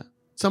 Something like that.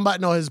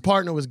 No, his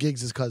partner was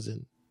Giggs'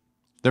 cousin.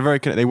 They're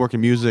they work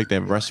in music. They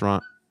have a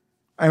restaurant.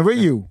 and with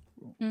you,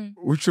 Mm.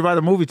 we should write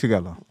a movie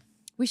together.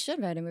 We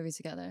should write a movie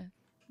together.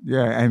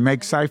 Yeah, and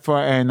make Cypher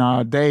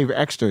and Dave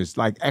extras,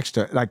 like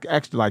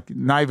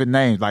not even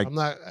names. Like I'm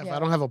not. If Yeah. I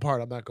don't have a part,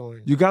 I'm not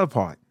going. you got a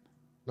part.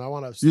 No, I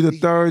want to. You're the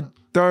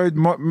third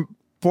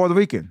Puerto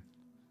Rican.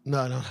 No,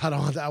 I don't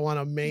want that. I want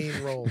a main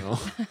role.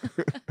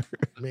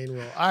 Main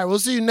role. All right, we'll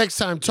see you next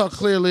time. Talk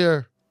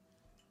Clearlier,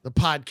 the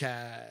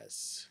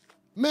podcast.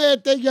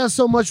 Man, thank y'all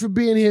so much for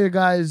being here,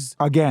 guys.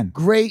 Again,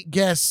 Great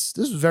guests.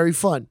 This was very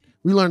fun.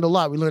 We learned a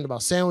lot. We learned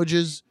about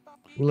sandwiches.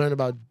 We learned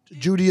about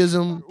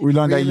Judaism. we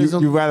learned that Realism.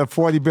 you rather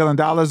 $40 billion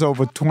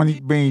over 20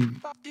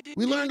 being.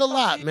 We learned a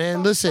lot,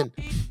 man. Listen,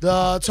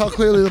 the Talk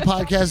Clearly, the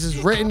podcast is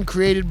written,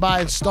 created by,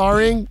 and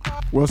starring.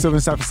 Will Silver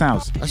and Cypher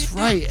Sounds. That's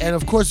right. And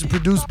of course, it's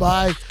produced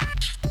by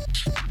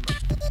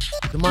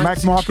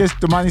Max Marcus,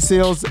 Damani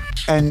Seals,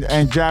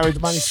 and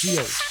Jared. Money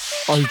Seal.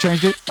 Oh, he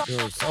changed it?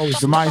 It's always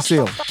The Money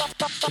Seal.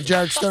 And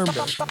Jared Sternberg.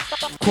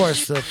 Of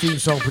course, the theme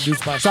song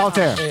produced by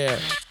Solitaire. Yeah.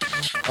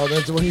 Oh,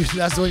 that's the one you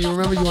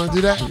remember? You want to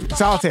do that?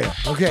 Solitaire.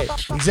 Okay.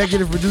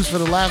 Executive produced for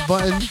The Laugh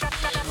Button.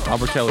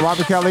 Robert Kelly.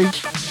 Robert Kelly.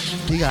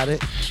 He got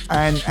it.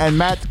 And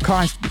Matt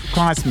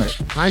Kleinsmith.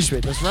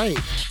 Kleinschmidt, that's right.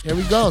 Here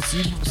we go.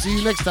 See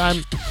you next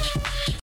time.